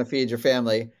how you're going to feed your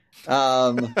family.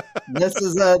 This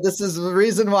is the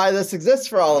reason why this exists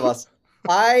for all of us.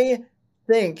 I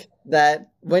think that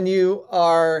when you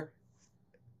are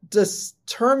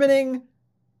determining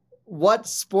what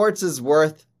sports is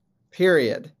worth,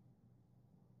 period,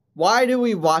 why do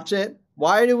we watch it?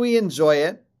 Why do we enjoy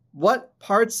it? What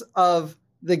parts of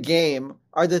the game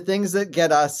are the things that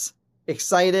get us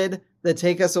excited, that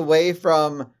take us away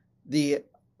from the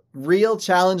real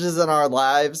challenges in our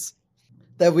lives,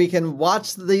 that we can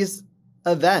watch these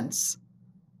events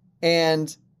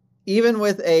and, even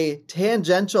with a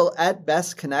tangential at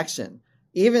best connection,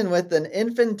 even with an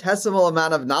infinitesimal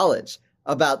amount of knowledge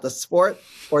about the sport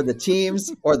or the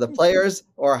teams or the players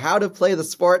or how to play the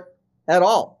sport at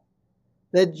all,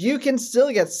 that you can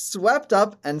still get swept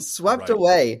up and swept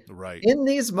away in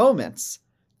these moments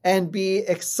and be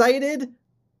excited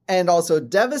and also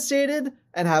devastated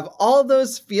and have all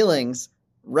those feelings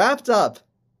wrapped up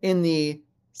in the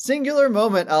singular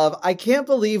moment of, I can't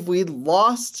believe we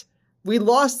lost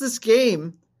this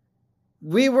game.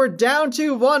 We were down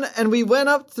 2-1 and we went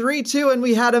up 3-2 and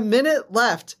we had a minute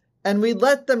left and we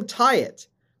let them tie it.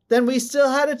 Then we still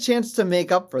had a chance to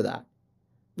make up for that.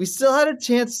 We still had a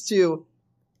chance to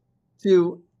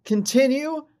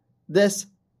continue this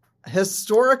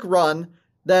historic run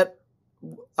that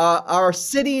our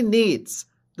city needs.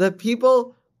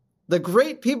 The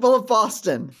great people of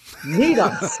Boston need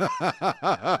us.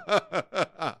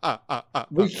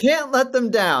 We can't let them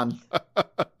down.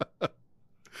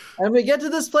 And we get to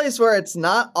this place where it's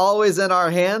not always in our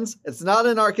hands. It's not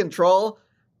in our control.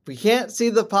 We can't see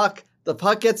the puck. The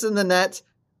puck gets in the net.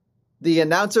 The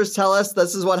announcers tell us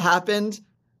this is what happened.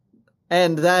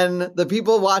 And then the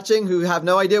people watching who have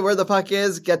no idea where the puck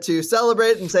is get to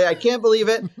celebrate and say, I can't believe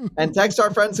it. And text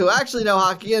our friends who actually know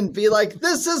hockey and be like,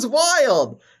 this is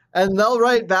wild. And they'll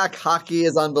write back, hockey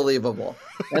is unbelievable.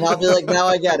 And I'll be like, now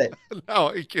I get it. Now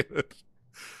I get it.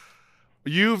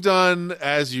 You've done,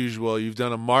 as usual, you've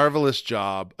done a marvelous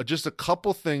job. Just a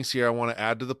couple things here I want to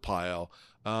add to the pile.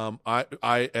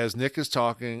 I as Nick is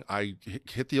talking, I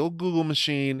hit the old Google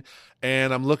machine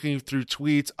and I'm looking through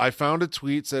tweets. I found a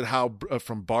tweet said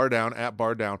from Bar Down at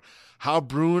Bar Down, how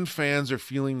Bruin fans are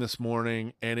feeling this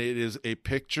morning, and it is a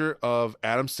picture of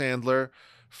Adam Sandler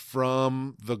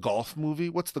from the golf movie.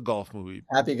 What's the golf movie?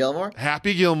 Happy Gilmore.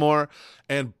 Happy Gilmore,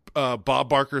 and Bob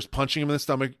Barker's punching him in the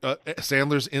stomach.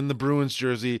 Sandler's in the Bruins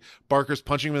jersey. Barker's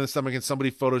punching him in the stomach, and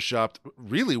somebody photoshopped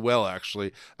really well,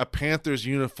 actually, a Panthers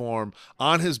uniform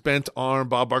on his bent arm.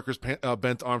 Bob Barker's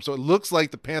bent arm, so it looks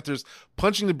like the Panthers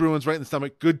punching the Bruins right in the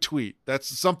stomach. Good tweet. That's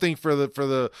something for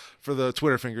the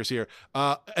Twitter fingers here.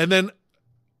 And then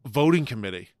voting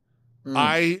committee.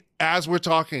 As we're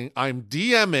talking, I'm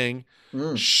DMing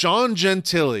Sean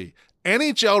Gentili,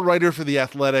 NHL writer for The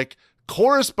Athletic,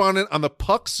 correspondent on the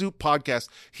Puck Soup podcast.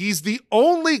 He's the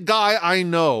only guy I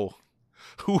know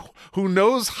who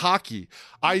knows hockey.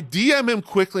 I DM him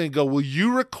quickly and go, will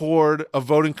you record a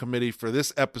voting committee for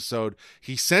this episode?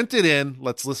 He sent it in.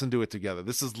 Let's listen to it together.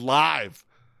 This is live.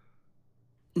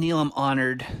 Neil, I'm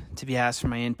honored to be asked for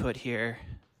my input here.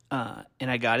 And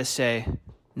I got to say,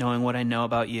 knowing what I know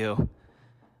about you,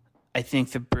 I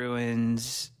think the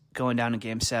Bruins going down in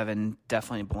Game 7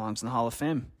 definitely belongs in the Hall of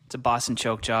Fame. It's a Boston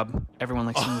choke job. Everyone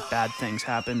likes some bad things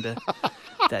happen to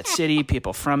that city,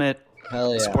 people from it,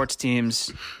 sports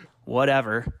teams,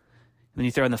 whatever. When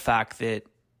you throw in the fact that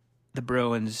the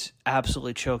Bruins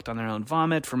absolutely choked on their own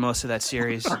vomit for most of that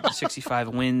series, 65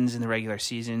 wins in the regular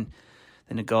season,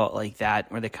 then to go out like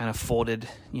that where they kind of folded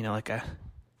like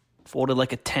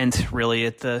a tent really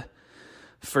at the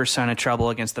first sign of trouble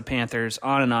against the Panthers,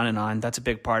 on and on and on. That's a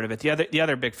big part of it. The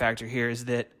other big factor here is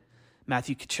that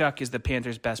Matthew Tkachuk is the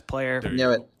Panthers' best player.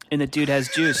 Knew it. And the dude has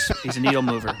juice. He's a needle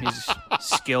mover. He's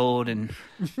skilled and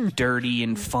dirty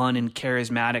and fun and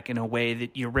charismatic in a way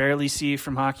that you rarely see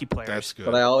from hockey players. That's good.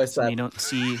 But I always said you don't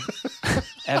see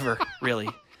ever really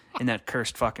in that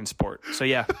cursed fucking sport. So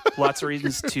yeah, lots of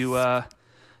reasons to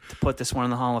put this one in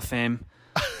the Hall of Fame.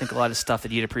 I think a lot of stuff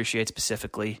that you'd appreciate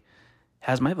specifically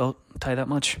has my vote. I'll tell you that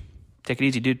much. Take it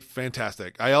easy, dude.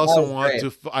 Fantastic. I also want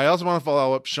to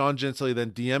follow up. Sean Gentili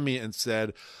then DM me and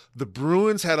said the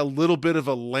Bruins had a little bit of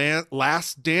a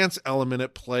last dance element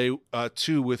at play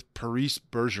too with Patrice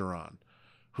Bergeron,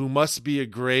 who must be a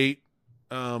great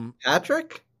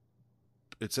Patrick.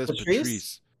 It says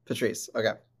Patrice. Patrice.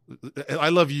 Okay. I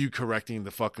love you correcting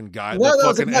the fucking guy, No, the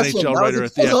fucking NHL writer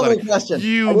at The Athletic.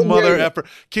 You mother effer.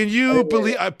 Can you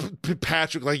believe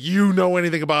Patrick? Like you know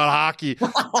anything about hockey?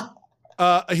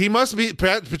 He must be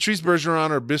Patrice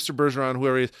Bergeron or Mr. Bergeron,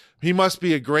 whoever he is. He must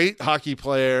be a great hockey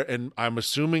player, and I'm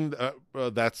assuming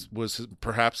that was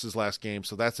perhaps his last game.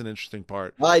 So that's an interesting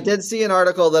part. Well, I did see an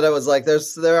article that it was like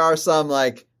there are some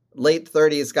like late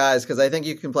 30s guys, because I think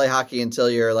you can play hockey until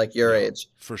you're like your age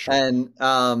for sure.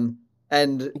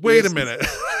 And wait a minute.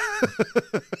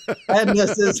 And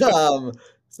this is so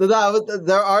that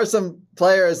there are some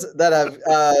players that have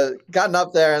gotten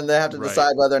up there and they have to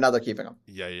decide whether or not they're keeping them.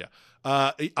 Yeah.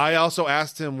 I also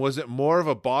asked him, was it more of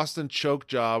a Boston choke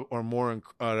job or more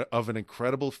of an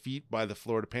incredible feat by the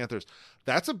Florida Panthers?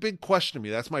 That's a big question to me.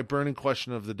 That's my burning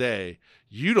question of the day.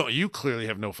 You clearly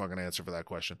have no fucking answer for that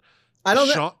question. I don't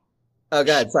know. Oh,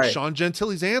 go ahead. Sorry. Sean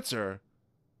Gentili's answer,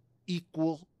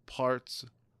 equal parts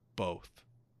both.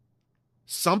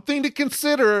 Something to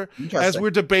consider as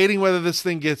we're debating whether this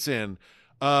thing gets in.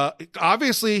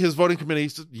 Obviously, his voting committee,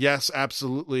 yes,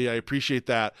 absolutely. I appreciate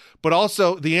that. But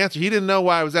also the answer, he didn't know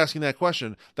why I was asking that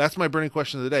question. That's my burning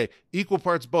question of the day. Equal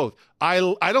parts both.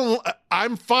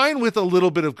 I'm fine with a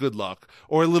little bit of good luck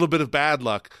or a little bit of bad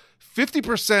luck.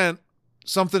 50%,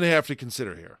 something to have to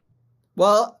consider here.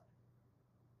 Well,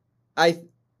 I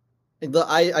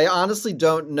honestly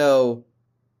don't know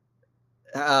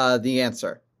the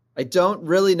answer. I don't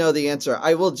really know the answer.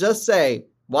 I will just say,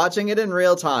 watching it in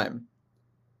real time,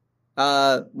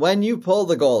 when you pull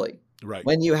the goalie, right,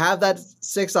 when you have that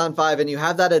 6-on-5 and you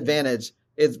have that advantage,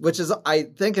 which is, I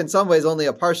think, in some ways only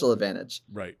a partial advantage,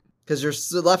 right? Because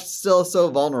you're left still so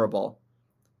vulnerable,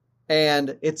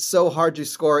 and it's so hard to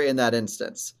score in that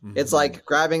instance. Mm-hmm. It's like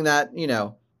grabbing that,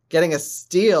 getting a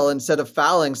steal instead of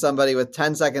fouling somebody with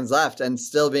 10 seconds left and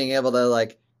still being able to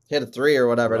like hit a 3 or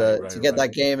whatever to get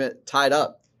that game tied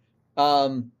up.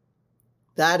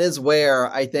 That is where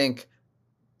I think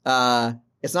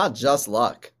it's not just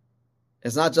luck.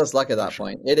 It's not just luck at that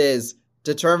point. It is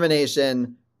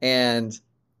determination and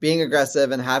being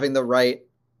aggressive and making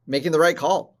the right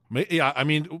call. Yeah, I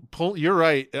mean, you're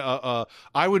right.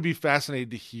 I would be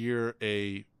fascinated to hear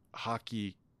a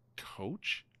hockey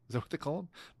coach. Is that what they call him?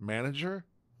 Manager?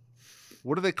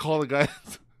 What do they call the guy?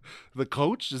 The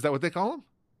coach? Is that what they call him?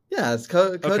 Yeah, it's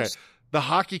coach. Okay. The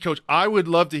hockey coach, I would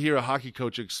love to hear a hockey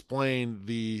coach explain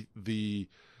the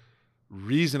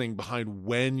reasoning behind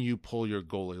when you pull your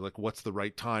goalie, like what's the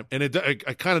right time. And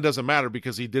it kind of doesn't matter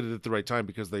because he did it at the right time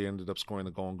because they ended up scoring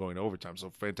the goal and going to overtime. So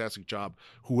fantastic job,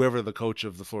 whoever the coach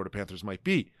of the Florida Panthers might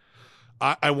be.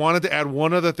 I wanted to add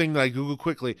one other thing that I Googled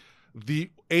quickly.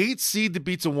 The 8 seed that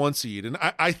beats a 1 seed. And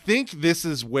I think this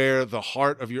is where the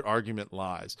heart of your argument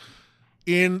lies.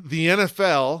 In the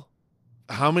NFL,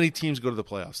 how many teams go to the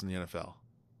playoffs in the NFL?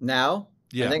 Now?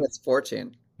 Yeah. I think it's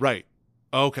 14. Right.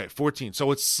 Okay, 14.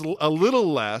 So it's a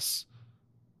little less,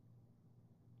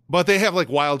 but they have like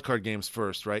wild card games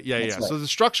first, right? Yeah. Right. So the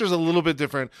structure is a little bit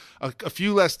different, a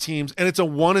few less teams, and it's a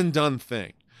one and done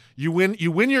thing. You win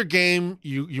your game,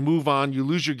 you move on. You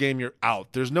lose your game, you're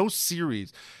out. There's no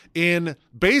series. In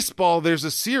baseball, there's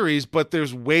a series, but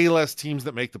there's way less teams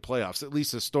that make the playoffs. At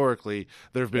least historically,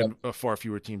 there have been far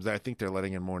fewer teams. I think they're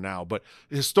letting in more now, but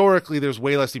historically, there's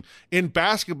way less teams. In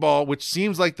basketball, which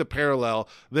seems like the parallel,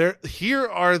 here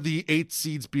are the 8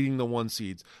 seeds beating the 1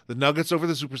 seeds. The Nuggets over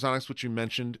the Supersonics, which you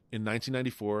mentioned in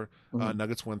 1994.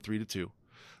 Nuggets won 3-2.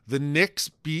 The Knicks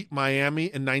beat Miami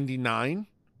in 99.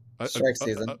 Strike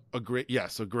season. A great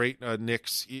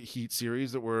Knicks Heat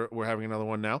series that we're having another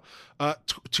one now.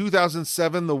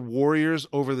 2007, the Warriors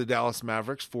over the Dallas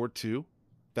Mavericks 4-2.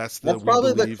 That's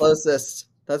probably the closest.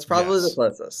 That's probably the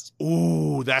closest.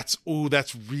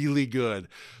 That's really good.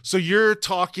 So you're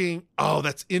talking,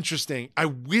 that's interesting. I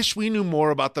wish we knew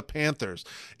more about the Panthers.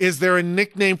 Is there a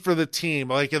nickname for the team?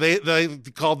 Like they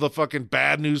called the fucking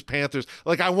Bad News Panthers.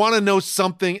 Like I want to know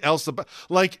something else about,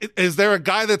 like, is there a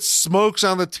guy that smokes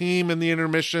on the team in the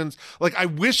intermissions? Like I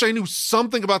wish I knew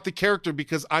something about the character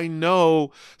because I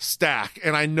know Stack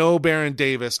and I know Baron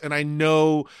Davis and I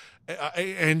know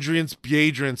Andrians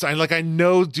Biedrins. I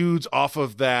know dudes off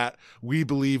of that We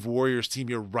Believe Warriors team.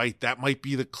 You're right. That might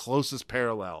be the closest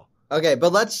parallel. Okay,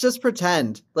 but let's just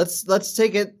pretend. Let's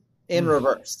take it in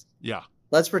reverse. Yeah.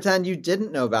 Let's pretend you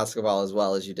didn't know basketball as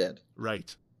well as you did.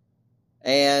 Right.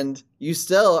 And you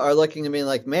still are looking at me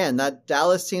like, man, that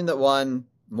Dallas team that won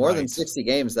more than 60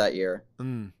 games that year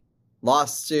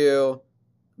lost to,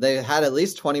 they had at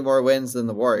least 20 more wins than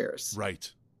the Warriors. Right.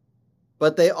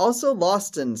 But they also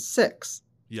lost in 6.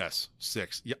 Yes,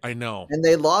 6. Yeah, I know. And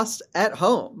they lost at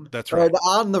home. That's right. Or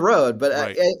on the road,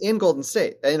 but in Golden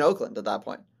State, in Oakland at that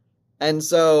point. And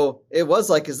so it was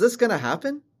like, is this going to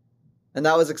happen? And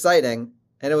that was exciting.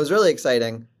 And it was really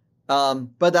exciting.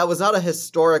 But that was not a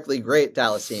historically great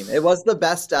Dallas team. It was the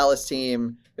best Dallas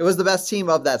team. It was the best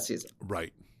team of that season.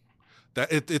 Right.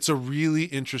 It's a really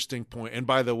interesting point. And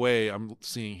by the way, I'm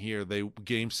seeing here,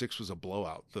 game 6 was a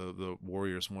blowout. The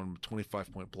Warriors won a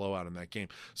 25-point blowout in that game.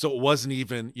 So it wasn't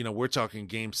even, we're talking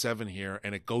game 7 here,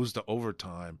 and it goes to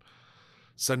overtime.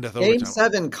 Sudden death overtime. Game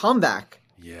 7 comeback.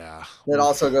 Yeah. That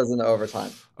also goes into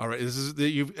overtime. All right. This is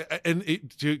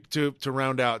to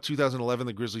round out 2011,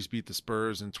 the Grizzlies beat the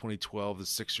Spurs. In 2012, the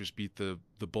Sixers beat the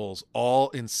Bulls, all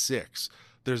in 6.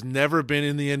 There's never been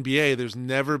in the NBA, there's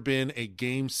never been a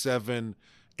game 7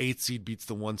 8 seed beats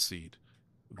the 1 seed.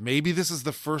 Maybe this is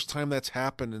the first time that's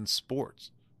happened in sports.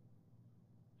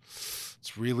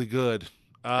 It's really good.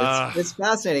 It's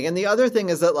fascinating. And the other thing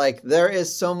is that there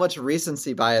is so much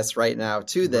recency bias right now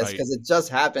to this because it just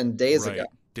happened days ago.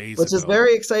 Which is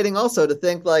very exciting also to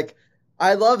think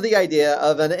I love the idea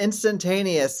of an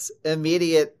instantaneous,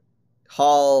 immediate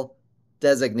Hall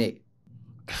designee.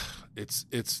 It's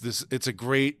a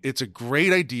great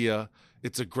idea.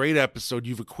 It's a great episode.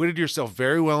 You've acquitted yourself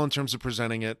very well in terms of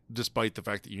presenting it, despite the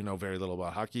fact that you know very little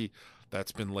about hockey.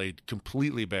 That's been laid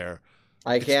completely bare.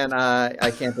 I can't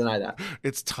deny that.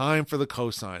 It's time for the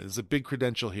cosign. There's a big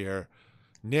credential here.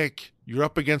 Nick, you're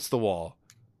up against the wall.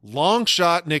 Long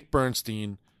shot Nick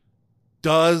Bernstein.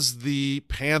 Does the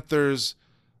Panthers,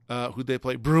 who'd they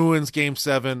play? Bruins game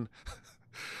 7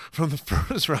 from the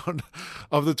first round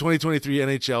of the 2023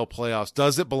 NHL playoffs.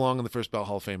 Does it belong in the First Ballot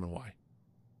Hall of Fame and why?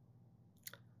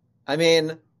 I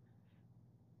mean,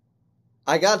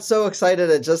 I got so excited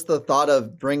at just the thought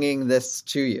of bringing this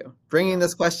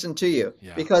question to you.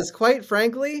 Yeah. Because quite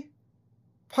frankly,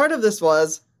 part of this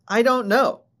was, I don't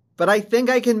know, but I think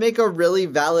I can make a really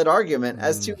valid argument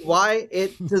as to why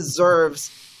it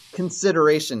deserves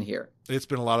consideration here. It's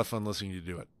been a lot of fun listening to you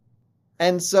do it.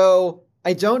 And so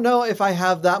I don't know if I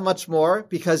have that much more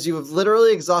because you have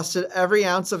literally exhausted every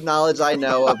ounce of knowledge I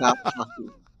know about hockey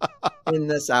in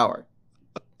this hour.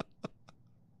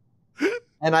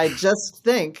 And I just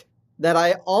think that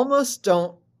I almost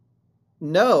don't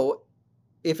know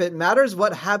if it matters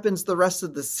what happens the rest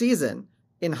of the season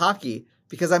in hockey,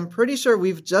 because I'm pretty sure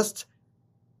we've just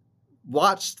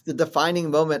watched the defining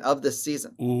moment of this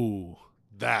season. Ooh,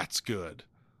 that's good.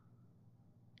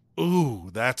 Ooh,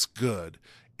 that's good.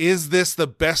 Is this the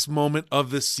best moment of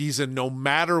the season, no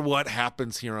matter what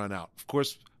happens here on out? Of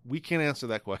course, we can't answer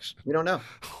that question. We don't know.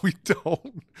 We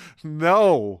don't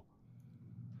know.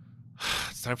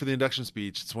 It's time for the induction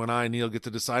speech. It's when I, Neil, get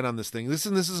to decide on this thing. This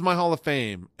is my Hall of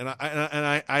Fame, and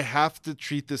I have to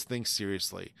treat this thing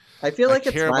seriously. I feel like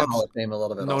it's my Hall of Fame a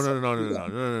little bit. No.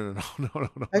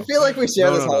 I feel like we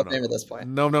share this Hall of Fame at this point.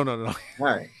 No. All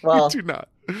right. Well, you do not.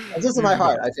 It's just in my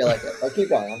heart. I feel like it. But keep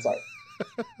going. I'm sorry.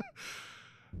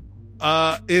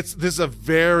 This is a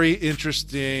very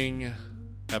interesting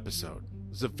episode.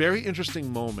 It's a very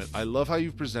interesting moment. I love how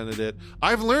you've presented it.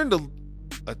 I've learned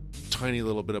a tiny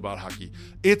little bit about hockey.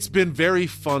 It's been very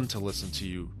fun to listen to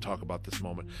you talk about this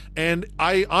moment. And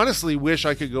I honestly wish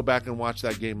I could go back and watch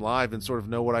that game live and sort of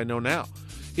know what I know now.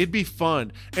 It'd be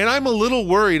fun. And I'm a little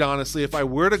worried, honestly, if I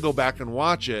were to go back and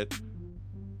watch it,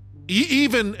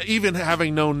 even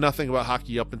having known nothing about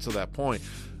hockey up until that point,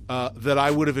 that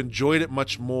I would have enjoyed it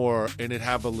much more and it'd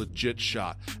have a legit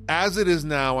shot. As it is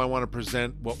now, I want to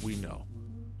present what we know.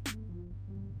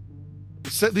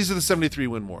 These are the 73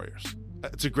 win Warriors.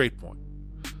 It's a great point.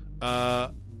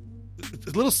 A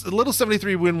little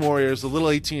 73 win Warriors, a little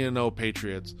 18-0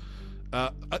 Patriots.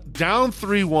 Down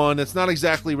 3-1. It's not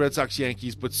exactly Red Sox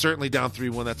Yankees, but certainly down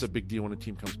 3-1. That's a big deal when a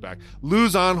team comes back.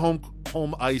 Lose on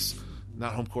home ice,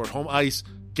 not home court, home ice.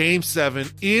 Game 7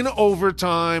 in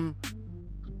overtime.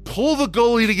 Pull the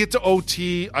goalie to get to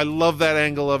OT. I love that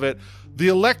angle of it. The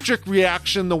electric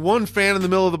reaction, the one fan in the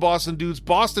middle of the Boston dudes,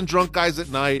 Boston drunk guys at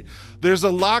night. There's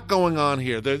a lot going on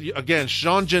here. Again,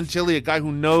 Sean Gentile, a guy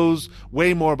who knows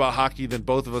way more about hockey than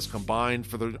both of us combined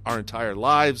for our entire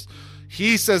lives.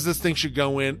 He says this thing should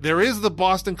go in. There is the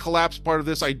Boston collapse part of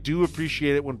this. I do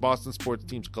appreciate it when Boston sports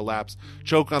teams collapse,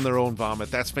 choke on their own vomit.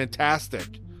 That's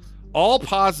fantastic. All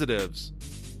positives.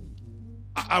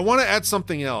 I want to add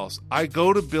something else. I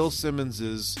go to Bill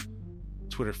Simmons's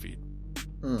Twitter feed.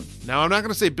 Now, I'm not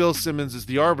going to say Bill Simmons is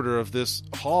the arbiter of this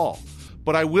haul,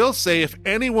 but I will say if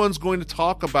anyone's going to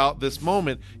talk about this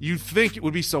moment, you'd think it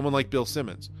would be someone like Bill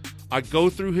Simmons. I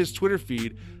go through his Twitter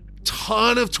feed,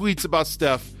 ton of tweets about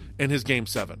Steph and his Game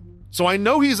 7. So I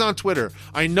know he's on Twitter.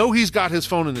 I know he's got his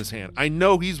phone in his hand. I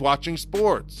know he's watching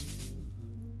sports.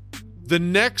 The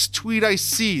next tweet I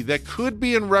see that could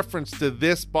be in reference to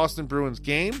this Boston Bruins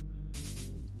game,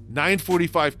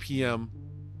 9:45 p.m.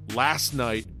 last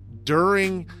night,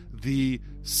 during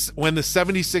when the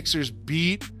 76ers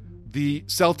beat the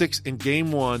Celtics in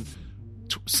game 1,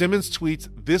 Simmons tweets,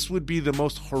 this would be the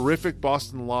most horrific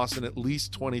Boston loss in at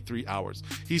least 23 hours.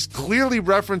 He's clearly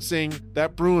referencing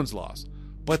that Bruins loss,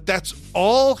 but that's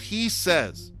all he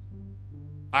says.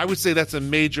 I would say that's a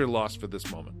major loss for this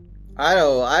moment. I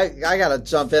know. I got to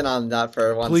jump in on that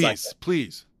for one second.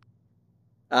 Please.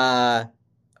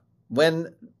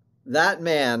 When that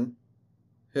man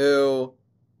who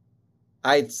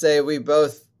I'd say we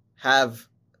both have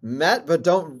met but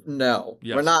don't know.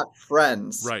 Yes. We're not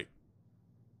friends. Right.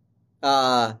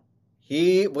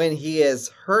 When he is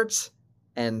hurt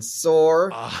and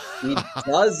sore, he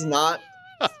does not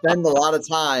spend a lot of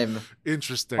time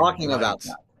talking about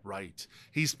that. Right.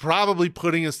 He's probably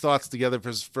putting his thoughts together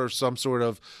for some sort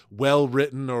of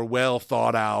well-written or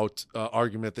well-thought-out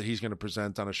argument that he's going to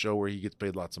present on a show where he gets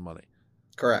paid lots of money.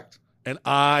 Correct. And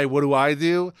what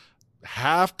do?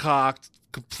 Half-cocked,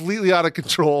 completely out of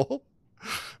control,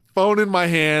 phone in my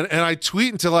hand, and I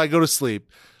tweet until I go to sleep.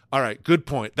 All right, good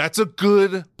point. That's a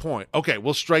good point. Okay,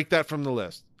 we'll strike that from the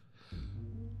list.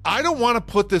 I don't want to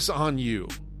put this on you.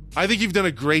 I think you've done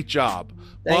a great job.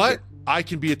 Thank you. I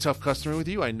can be a tough customer with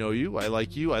you. I know you. I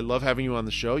like you. I love having you on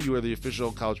the show. You are the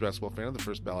official college basketball fan of the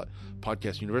First Ballot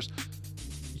podcast universe.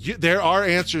 There are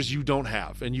answers you don't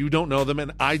have, and you don't know them,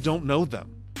 and I don't know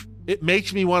them. It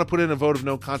makes me want to put in a vote of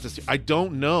no contest. I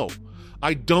don't know.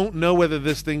 I don't know whether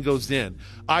this thing goes in.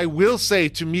 I will say,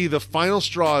 to me, the final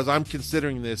straw as I'm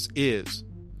considering this is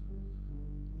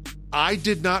I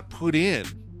did not put in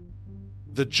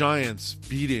the Giants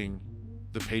beating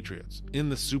the Patriots in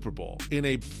the Super Bowl in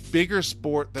a bigger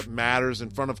sport that matters in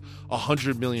front of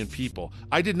 100 million people.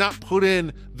 I did not put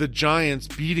in the Giants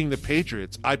beating the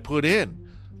Patriots. I put in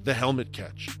the helmet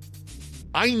catch.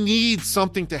 I need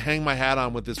something to hang my hat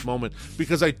on with this moment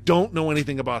because I don't know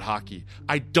anything about hockey.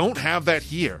 I don't have that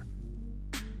here.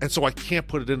 And so I can't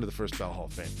put it into the First Ballot Hall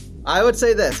of Fame. I would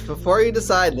say this, before you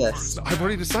decide this. I've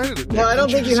already decided it. No, I don't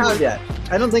think you have yet.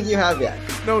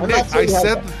 No, Nick, I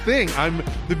said the thing.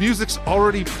 The music's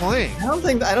already playing. I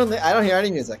don't hear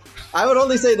any music. I would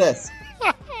only say this.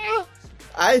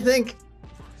 I think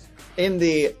in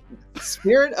the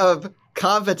spirit of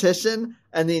competition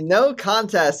and the no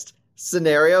contest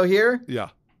scenario here, yeah.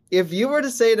 If you were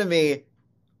to say to me,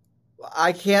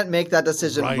 I can't make that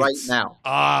decision right now.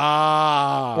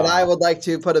 But I would like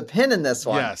to put a pin in this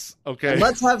one. Yes. Okay. And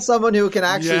let's have someone who can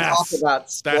actually talk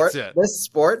about sport. That's it. This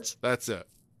sport. That's it.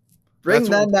 Bring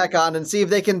them back on and see if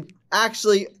they can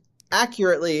actually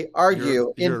accurately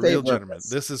argue in favor real gentleman.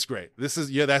 This is great.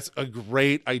 That's a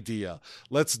great idea.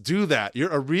 Let's do that. You're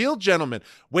a real gentleman.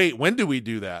 Wait, when do we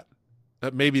do that?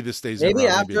 Maybe this stays maybe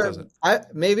around, after maybe it doesn't.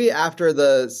 Maybe after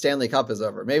the Stanley Cup is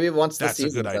over. Maybe once the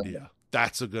season's over.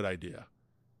 That's a good idea.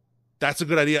 That's a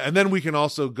good idea. And then we can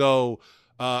also go,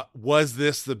 was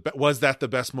that the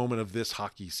best moment of this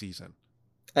hockey season?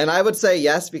 And I would say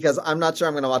yes, because I'm not sure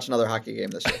I'm going to watch another hockey game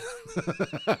this year.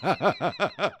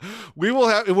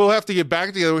 We'll have to get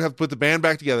back together. We have to put the band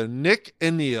back together. Nick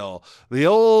and Neil, the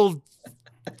old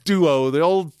duo, the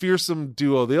old fearsome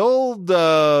duo, the old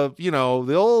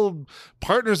the old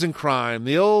partners in crime,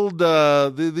 the old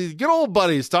the good old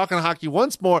buddies talking hockey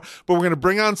once more. But we're going to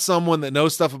bring on someone that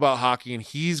knows stuff about hockey, and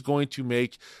he's going to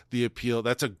make the appeal.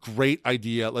 That's a great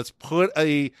idea. Let's put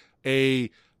a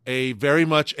very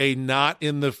much a not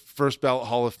in the first ballot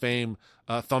Hall of Fame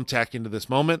thumbtack into this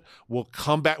moment. We'll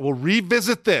come back. We'll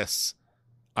revisit this.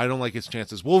 I don't like his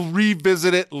chances. We'll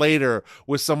revisit it later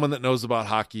with someone that knows about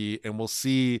hockey, and we'll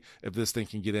see if this thing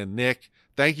can get in. Nick,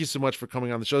 thank you so much for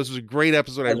coming on the show. This was a great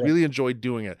episode. I really enjoyed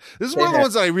doing it. This is one of the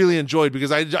ones that I really enjoyed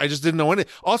because I just didn't know any.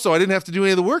 Also, I didn't have to do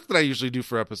any of the work that I usually do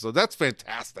for episodes. That's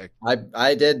fantastic.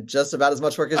 I did just about as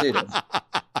much work as you did.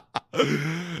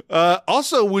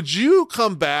 Also, would you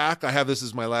come back? I have this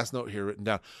as my last note here written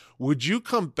down. Would you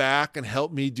come back and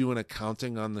help me do an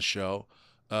accounting on the show?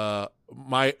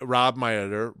 My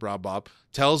editor, Rob Bob,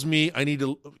 tells me I need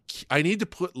to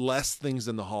put less things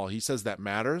in the hall. He says that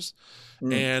matters.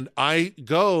 And I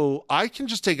can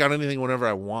just take out anything whenever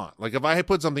I want. Like if I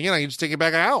put something in, I can just take it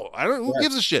back out. Who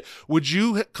gives a shit? Would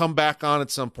you come back on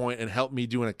at some point and help me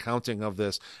do an accounting of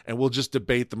this? And we'll just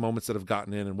debate the moments that have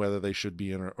gotten in and whether they should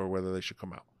be in or whether they should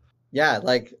come out. Yeah,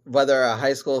 like whether a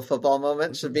high school football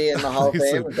moment should be in the Hall of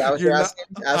Fame. Is that what you're asking?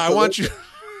 Absolutely. I want you.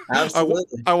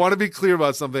 Absolutely. I want to be clear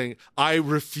about something. I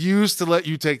refuse to let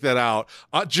you take that out,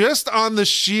 just on the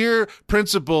sheer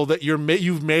principle that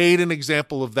you've made an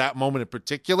example of that moment in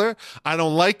particular. I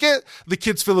don't like it. The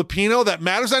kid's Filipino. That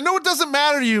matters. I know it doesn't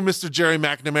matter to you, Mr. Jerry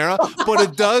McNamara, but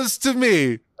it does to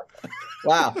me.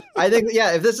 Wow. I think,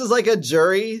 if this is like a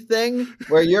jury thing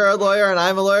where you're a lawyer and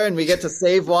I'm a lawyer and we get to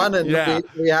save one and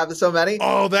we have so many.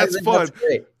 Oh, that's fun. That's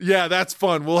great. Yeah, that's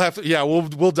fun. We'll have to,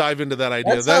 we'll dive into that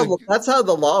idea. That's how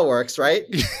the law works, right?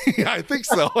 Yeah, I think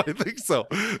so.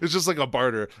 It's just like a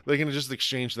barter. They can just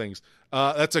exchange things.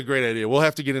 That's a great idea. We'll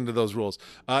have to get into those rules.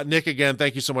 Nick, again,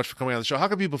 thank you so much for coming on the show. How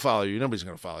can people follow you? Nobody's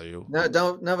going to follow you.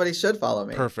 No, nobody should follow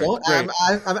me. Perfect.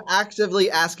 I'm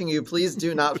actively asking you, please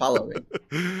do not follow me.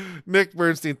 Nick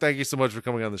Bernstein, thank you so much for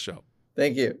coming on the show.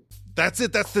 Thank you. That's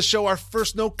it. That's the show. Our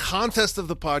first no contest of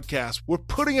the podcast. We're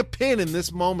putting a pin in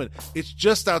this moment. It's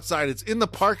just outside. It's in the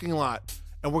parking lot.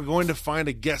 And we're going to find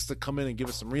a guest to come in and give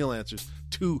us some real answers.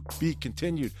 To be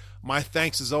continued. My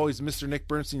thanks as always, Mr. Nick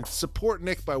Bernstein. Support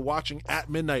Nick by watching at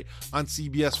midnight on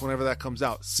CBS whenever that comes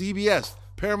out. CBS,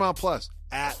 Paramount Plus,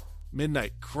 at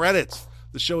midnight. Credits.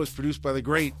 The show is produced by the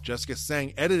great Jessica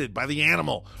Sang, edited by the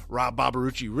animal, Rob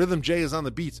Barbarucci. Rhythm J is on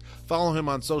the beats. Follow him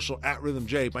on social at Rhythm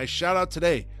J. My shout out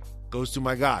today goes to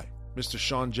my guy, Mr.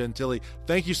 Sean Gentili.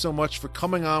 Thank you so much for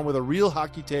coming on with a real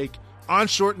hockey take on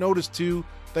short notice too.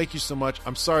 Thank you so much.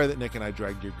 I'm sorry that Nick and I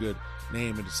dragged your good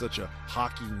name into such a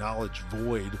hockey knowledge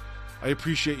void. I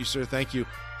appreciate you, sir. Thank you.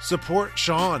 Support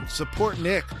Sean. Support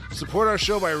Nick. Support our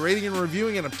show by rating and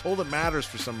reviewing it. I'm told it matters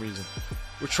for some reason.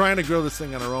 We're trying to grow this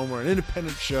thing on our own. We're an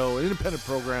independent show, an independent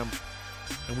program,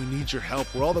 and we need your help.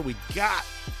 We're all that we got.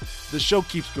 The show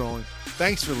keeps growing.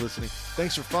 Thanks for listening.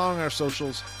 Thanks for following our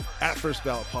socials at First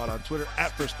Ballot Pod on Twitter,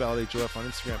 at First Ballot HOF on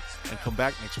Instagram, and come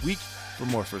back next week for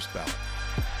more First Ballot.